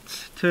 10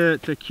 minutes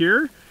to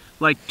cure,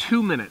 like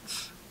 2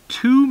 minutes.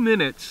 2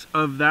 minutes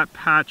of that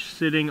patch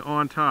sitting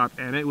on top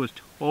and it was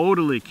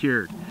totally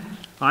cured.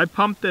 I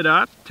pumped it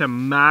up to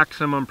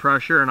maximum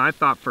pressure and I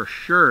thought for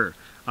sure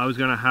I was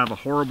gonna have a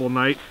horrible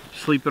night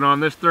sleeping on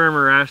this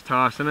Thermarest,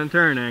 tossing and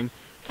turning.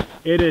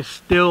 It is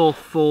still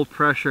full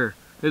pressure.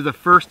 This is the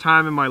first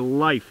time in my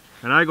life,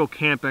 and I go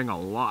camping a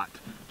lot.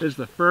 This is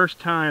the first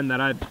time that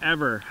I've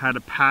ever had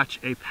to patch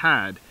a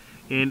pad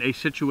in a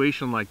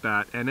situation like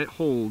that, and it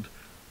holds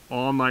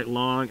all night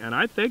long, and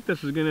I think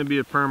this is gonna be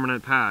a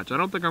permanent patch. I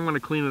don't think I'm gonna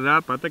clean it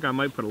up. I think I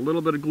might put a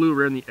little bit of glue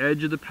around the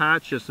edge of the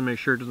patch just to make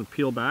sure it doesn't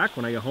peel back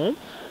when I get home.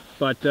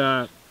 But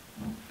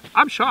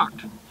I'm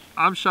shocked.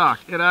 I'm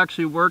shocked. It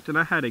actually worked and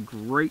I had a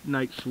great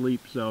night's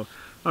sleep. So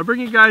I'll bring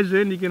you guys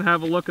in. You can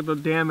have a look at the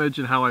damage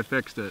and how I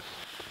fixed it.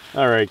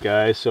 Alright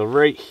guys, so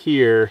right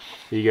here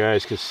you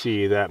guys can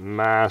see that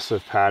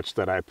massive patch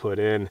that I put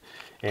in,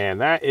 and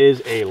that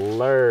is a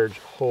large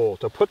hole.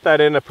 To put that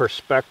into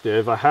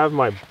perspective, I have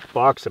my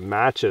box of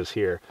matches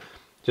here.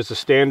 Just a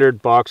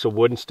standard box of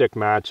wooden stick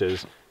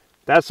matches.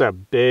 That's a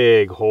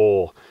big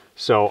hole.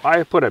 So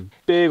I put a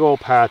big old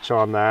patch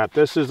on that.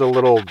 This is a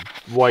little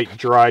white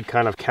dried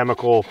kind of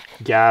chemical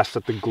gas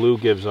that the glue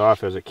gives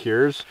off as it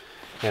cures.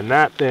 And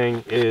that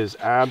thing is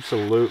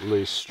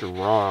absolutely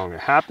strong.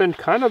 It happened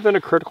kind of in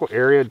a critical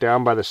area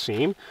down by the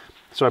seam.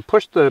 So I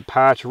pushed the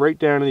patch right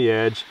down to the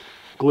edge,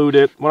 glued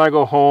it. When I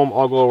go home,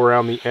 I'll go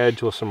around the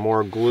edge with some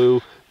more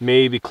glue,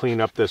 maybe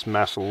clean up this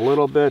mess a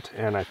little bit.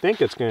 And I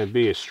think it's going to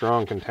be a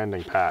strong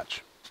contending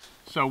patch.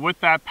 So with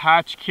that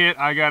patch kit,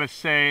 I gotta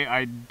say,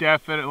 I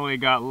definitely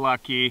got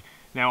lucky.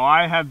 Now,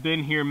 I have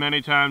been here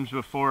many times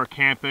before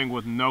camping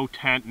with no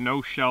tent,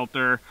 no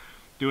shelter,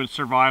 doing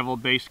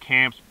survival-based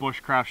camps,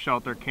 bushcraft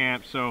shelter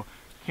camps. So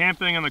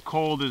camping in the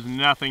cold is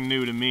nothing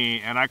new to me,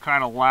 and I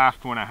kind of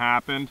laughed when it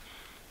happened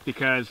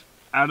because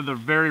out of the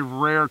very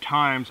rare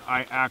times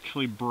I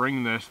actually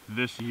bring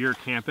this year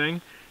camping,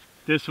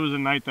 this was a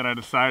night that I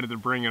decided to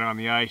bring it on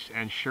the ice,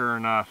 and sure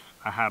enough,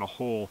 I had a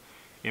hole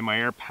in my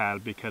air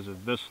pad because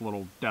of this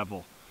little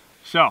devil.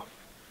 So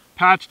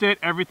patched it,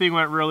 everything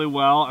went really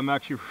well. I'm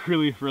actually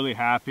really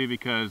happy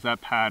because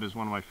that pad is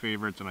one of my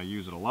favorites and I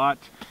use it a lot.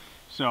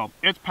 So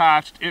it's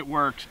patched, it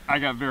works. I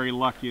got very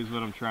lucky is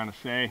what I'm trying to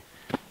say.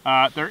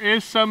 There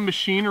is some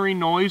machinery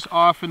noise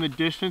off in the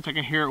distance. I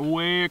can hear it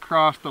way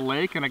across the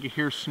lake and I can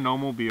hear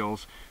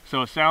snowmobiles.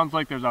 So it sounds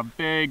like there's a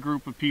big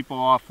group of people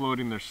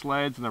offloading their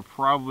sleds and they're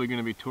probably going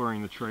to be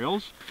touring the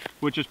trails,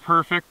 which is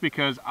perfect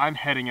because I'm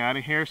heading out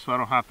of here so I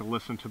don't have to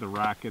listen to the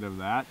racket of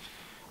that.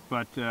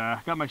 But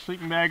I got my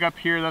sleeping bag up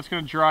here. That's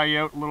going to dry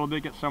out a little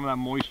bit, get some of that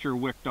moisture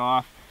wicked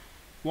off.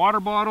 Water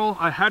bottle,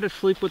 I had to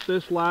sleep with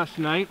this last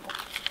night.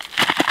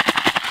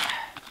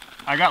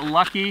 I got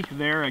lucky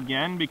there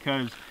again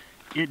because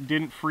it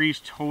didn't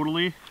freeze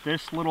totally.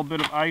 This little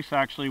bit of ice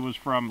actually was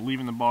from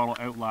leaving the bottle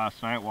out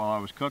last night while I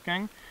was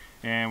cooking.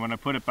 And when I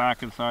put it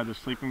back inside the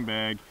sleeping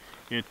bag,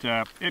 it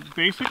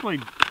basically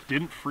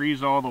didn't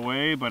freeze all the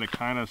way, but it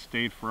kind of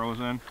stayed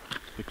frozen.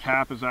 The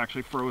cap is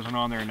actually frozen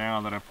on there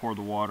now that I poured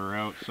the water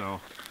out. So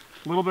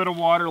a little bit of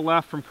water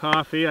left from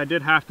coffee. I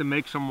did have to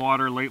make some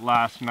water late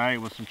last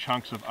night with some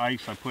chunks of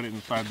ice. I put it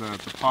inside the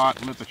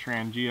pot, lit the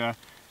Trangia.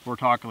 We're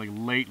talking like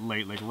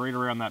late, like right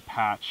around that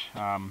patch.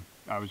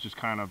 I was just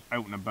kind of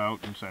out and about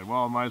and said,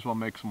 well, I might as well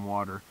make some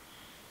water.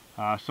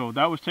 So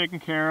that was taken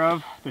care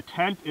of. The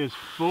tent is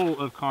full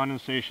of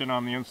condensation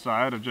on the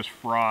inside of just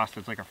frost.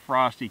 It's like a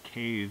frosty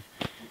cave.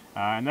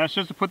 And that's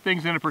just to put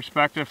things into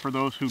perspective for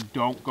those who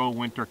don't go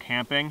winter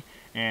camping.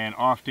 And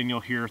often you'll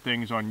hear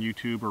things on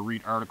YouTube or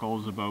read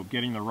articles about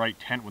getting the right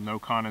tent with no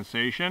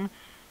condensation.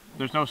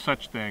 There's no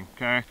such thing,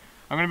 okay?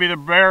 I'm gonna be the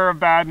bearer of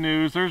bad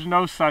news. There's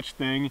no such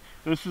thing.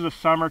 This is a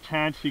summer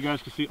tent, so you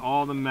guys can see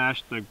all the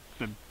mesh. The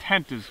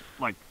tent is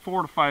like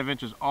 4 to 5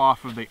 inches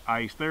off of the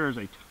ice. There is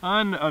a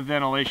ton of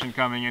ventilation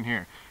coming in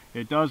here.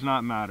 It does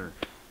not matter.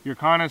 Your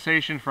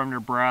condensation from your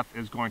breath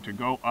is going to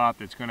go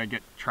up. It's going to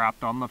get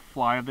trapped on the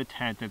fly of the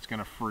tent. It's going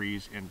to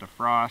freeze into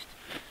frost.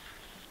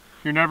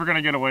 You're never going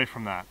to get away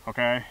from that,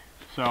 okay?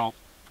 So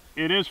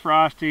it is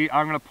frosty.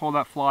 I'm going to pull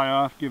that fly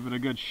off, give it a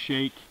good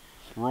shake,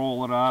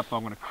 roll it up.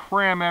 I'm going to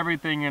cram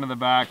everything into the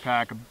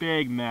backpack, a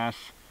big mess,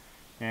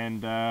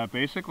 and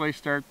basically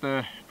start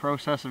the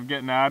process of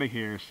getting out of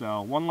here.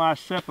 So one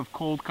last sip of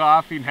cold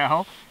coffee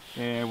now,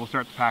 and we'll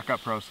start the pack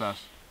up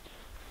process.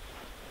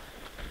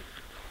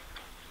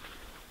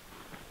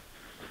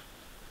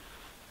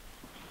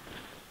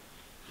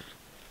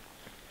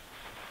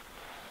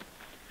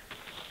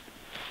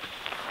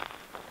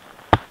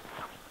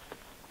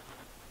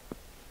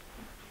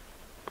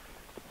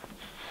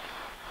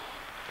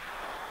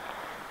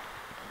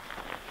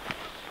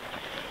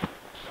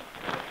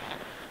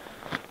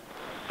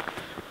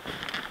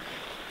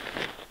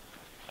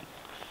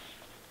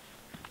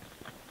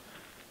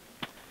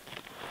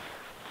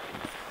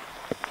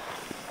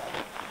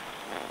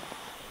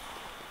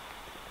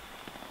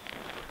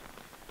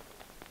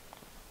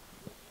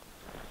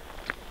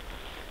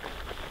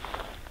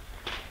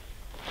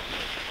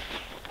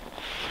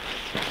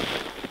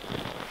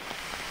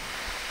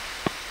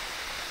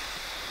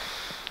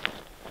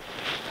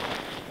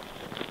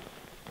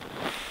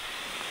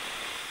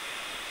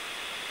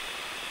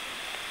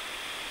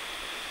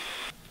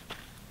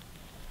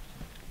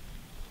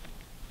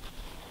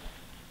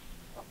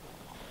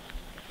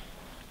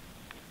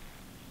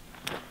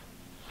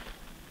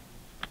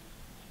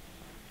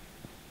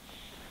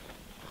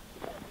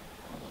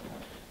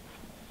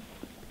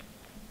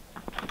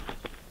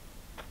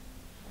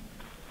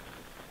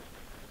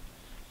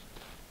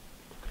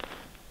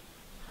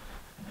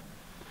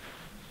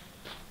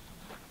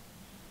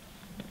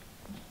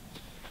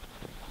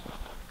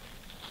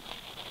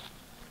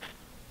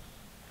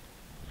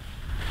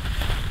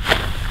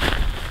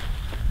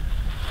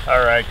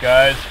 Alright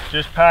guys,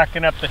 just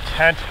packing up the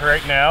tent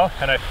right now,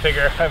 and I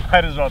figure I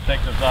might as well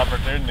take this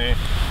opportunity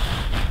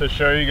to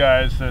show you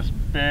guys this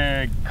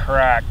big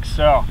crack.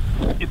 So,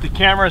 if the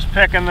camera's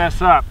picking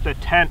this up, the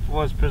tent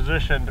was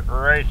positioned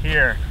right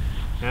here,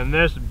 and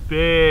this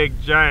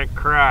big giant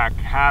crack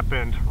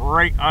happened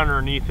right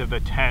underneath of the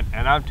tent,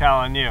 and I'm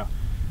telling you,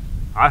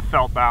 I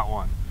felt that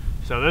one.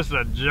 So this is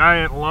a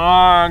giant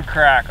long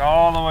crack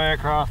all the way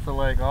across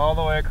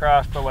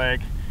the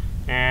lake,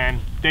 and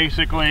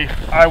basically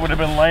I would have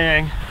been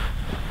laying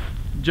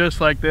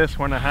just like this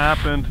when it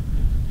happened.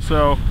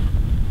 So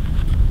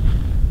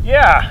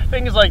yeah,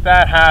 things like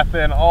that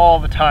happen all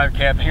the time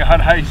camping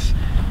on ice,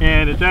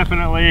 and it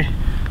definitely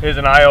is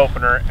an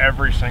eye-opener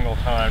every single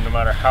time. No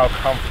matter how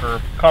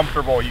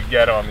comfortable you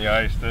get on the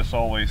ice, this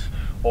always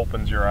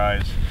opens your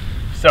eyes.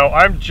 So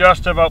I'm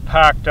just about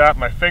packed up.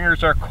 My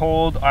fingers are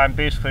cold. I'm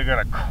basically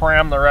going to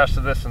cram the rest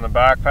of this in the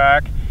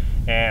backpack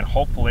and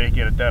hopefully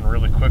get it done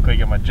really quickly,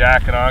 get my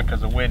jacket on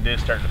because the wind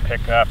is starting to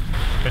pick up.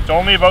 It's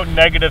only about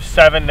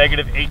 -7,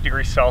 -8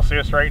 degrees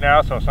Celsius right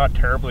now, so it's not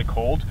terribly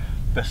cold.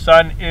 The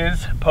sun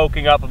is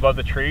poking up above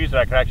the trees and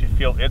I can actually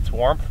feel its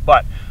warmth,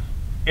 but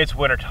it's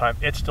wintertime,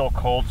 it's still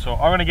cold. So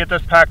I'm gonna get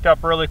this packed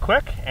up really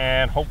quick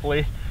and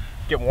hopefully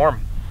get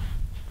warm.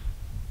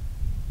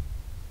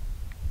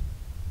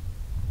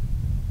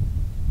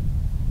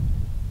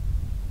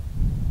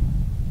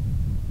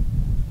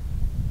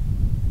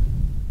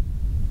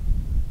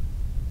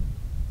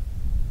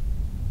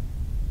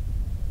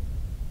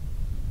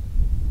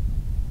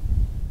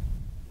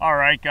 All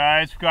right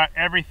guys, we've got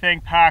everything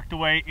packed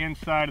away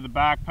inside of the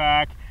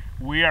backpack.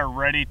 We are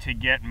ready to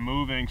get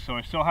moving. So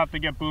I still have to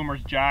get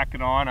Boomer's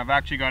jacket on. I've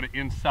actually got it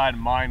inside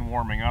mine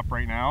warming up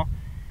right now.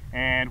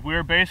 And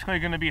we're basically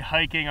gonna be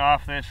hiking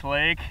off this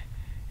lake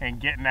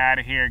and getting out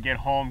of here, get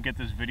home, get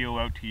this video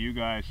out to you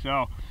guys.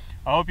 So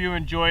I hope you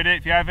enjoyed it.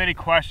 If you have any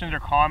questions or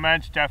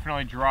comments,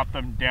 definitely drop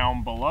them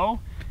down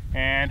below.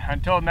 And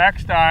until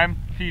next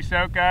time, peace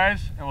out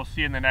guys, and we'll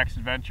see you in the next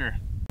adventure.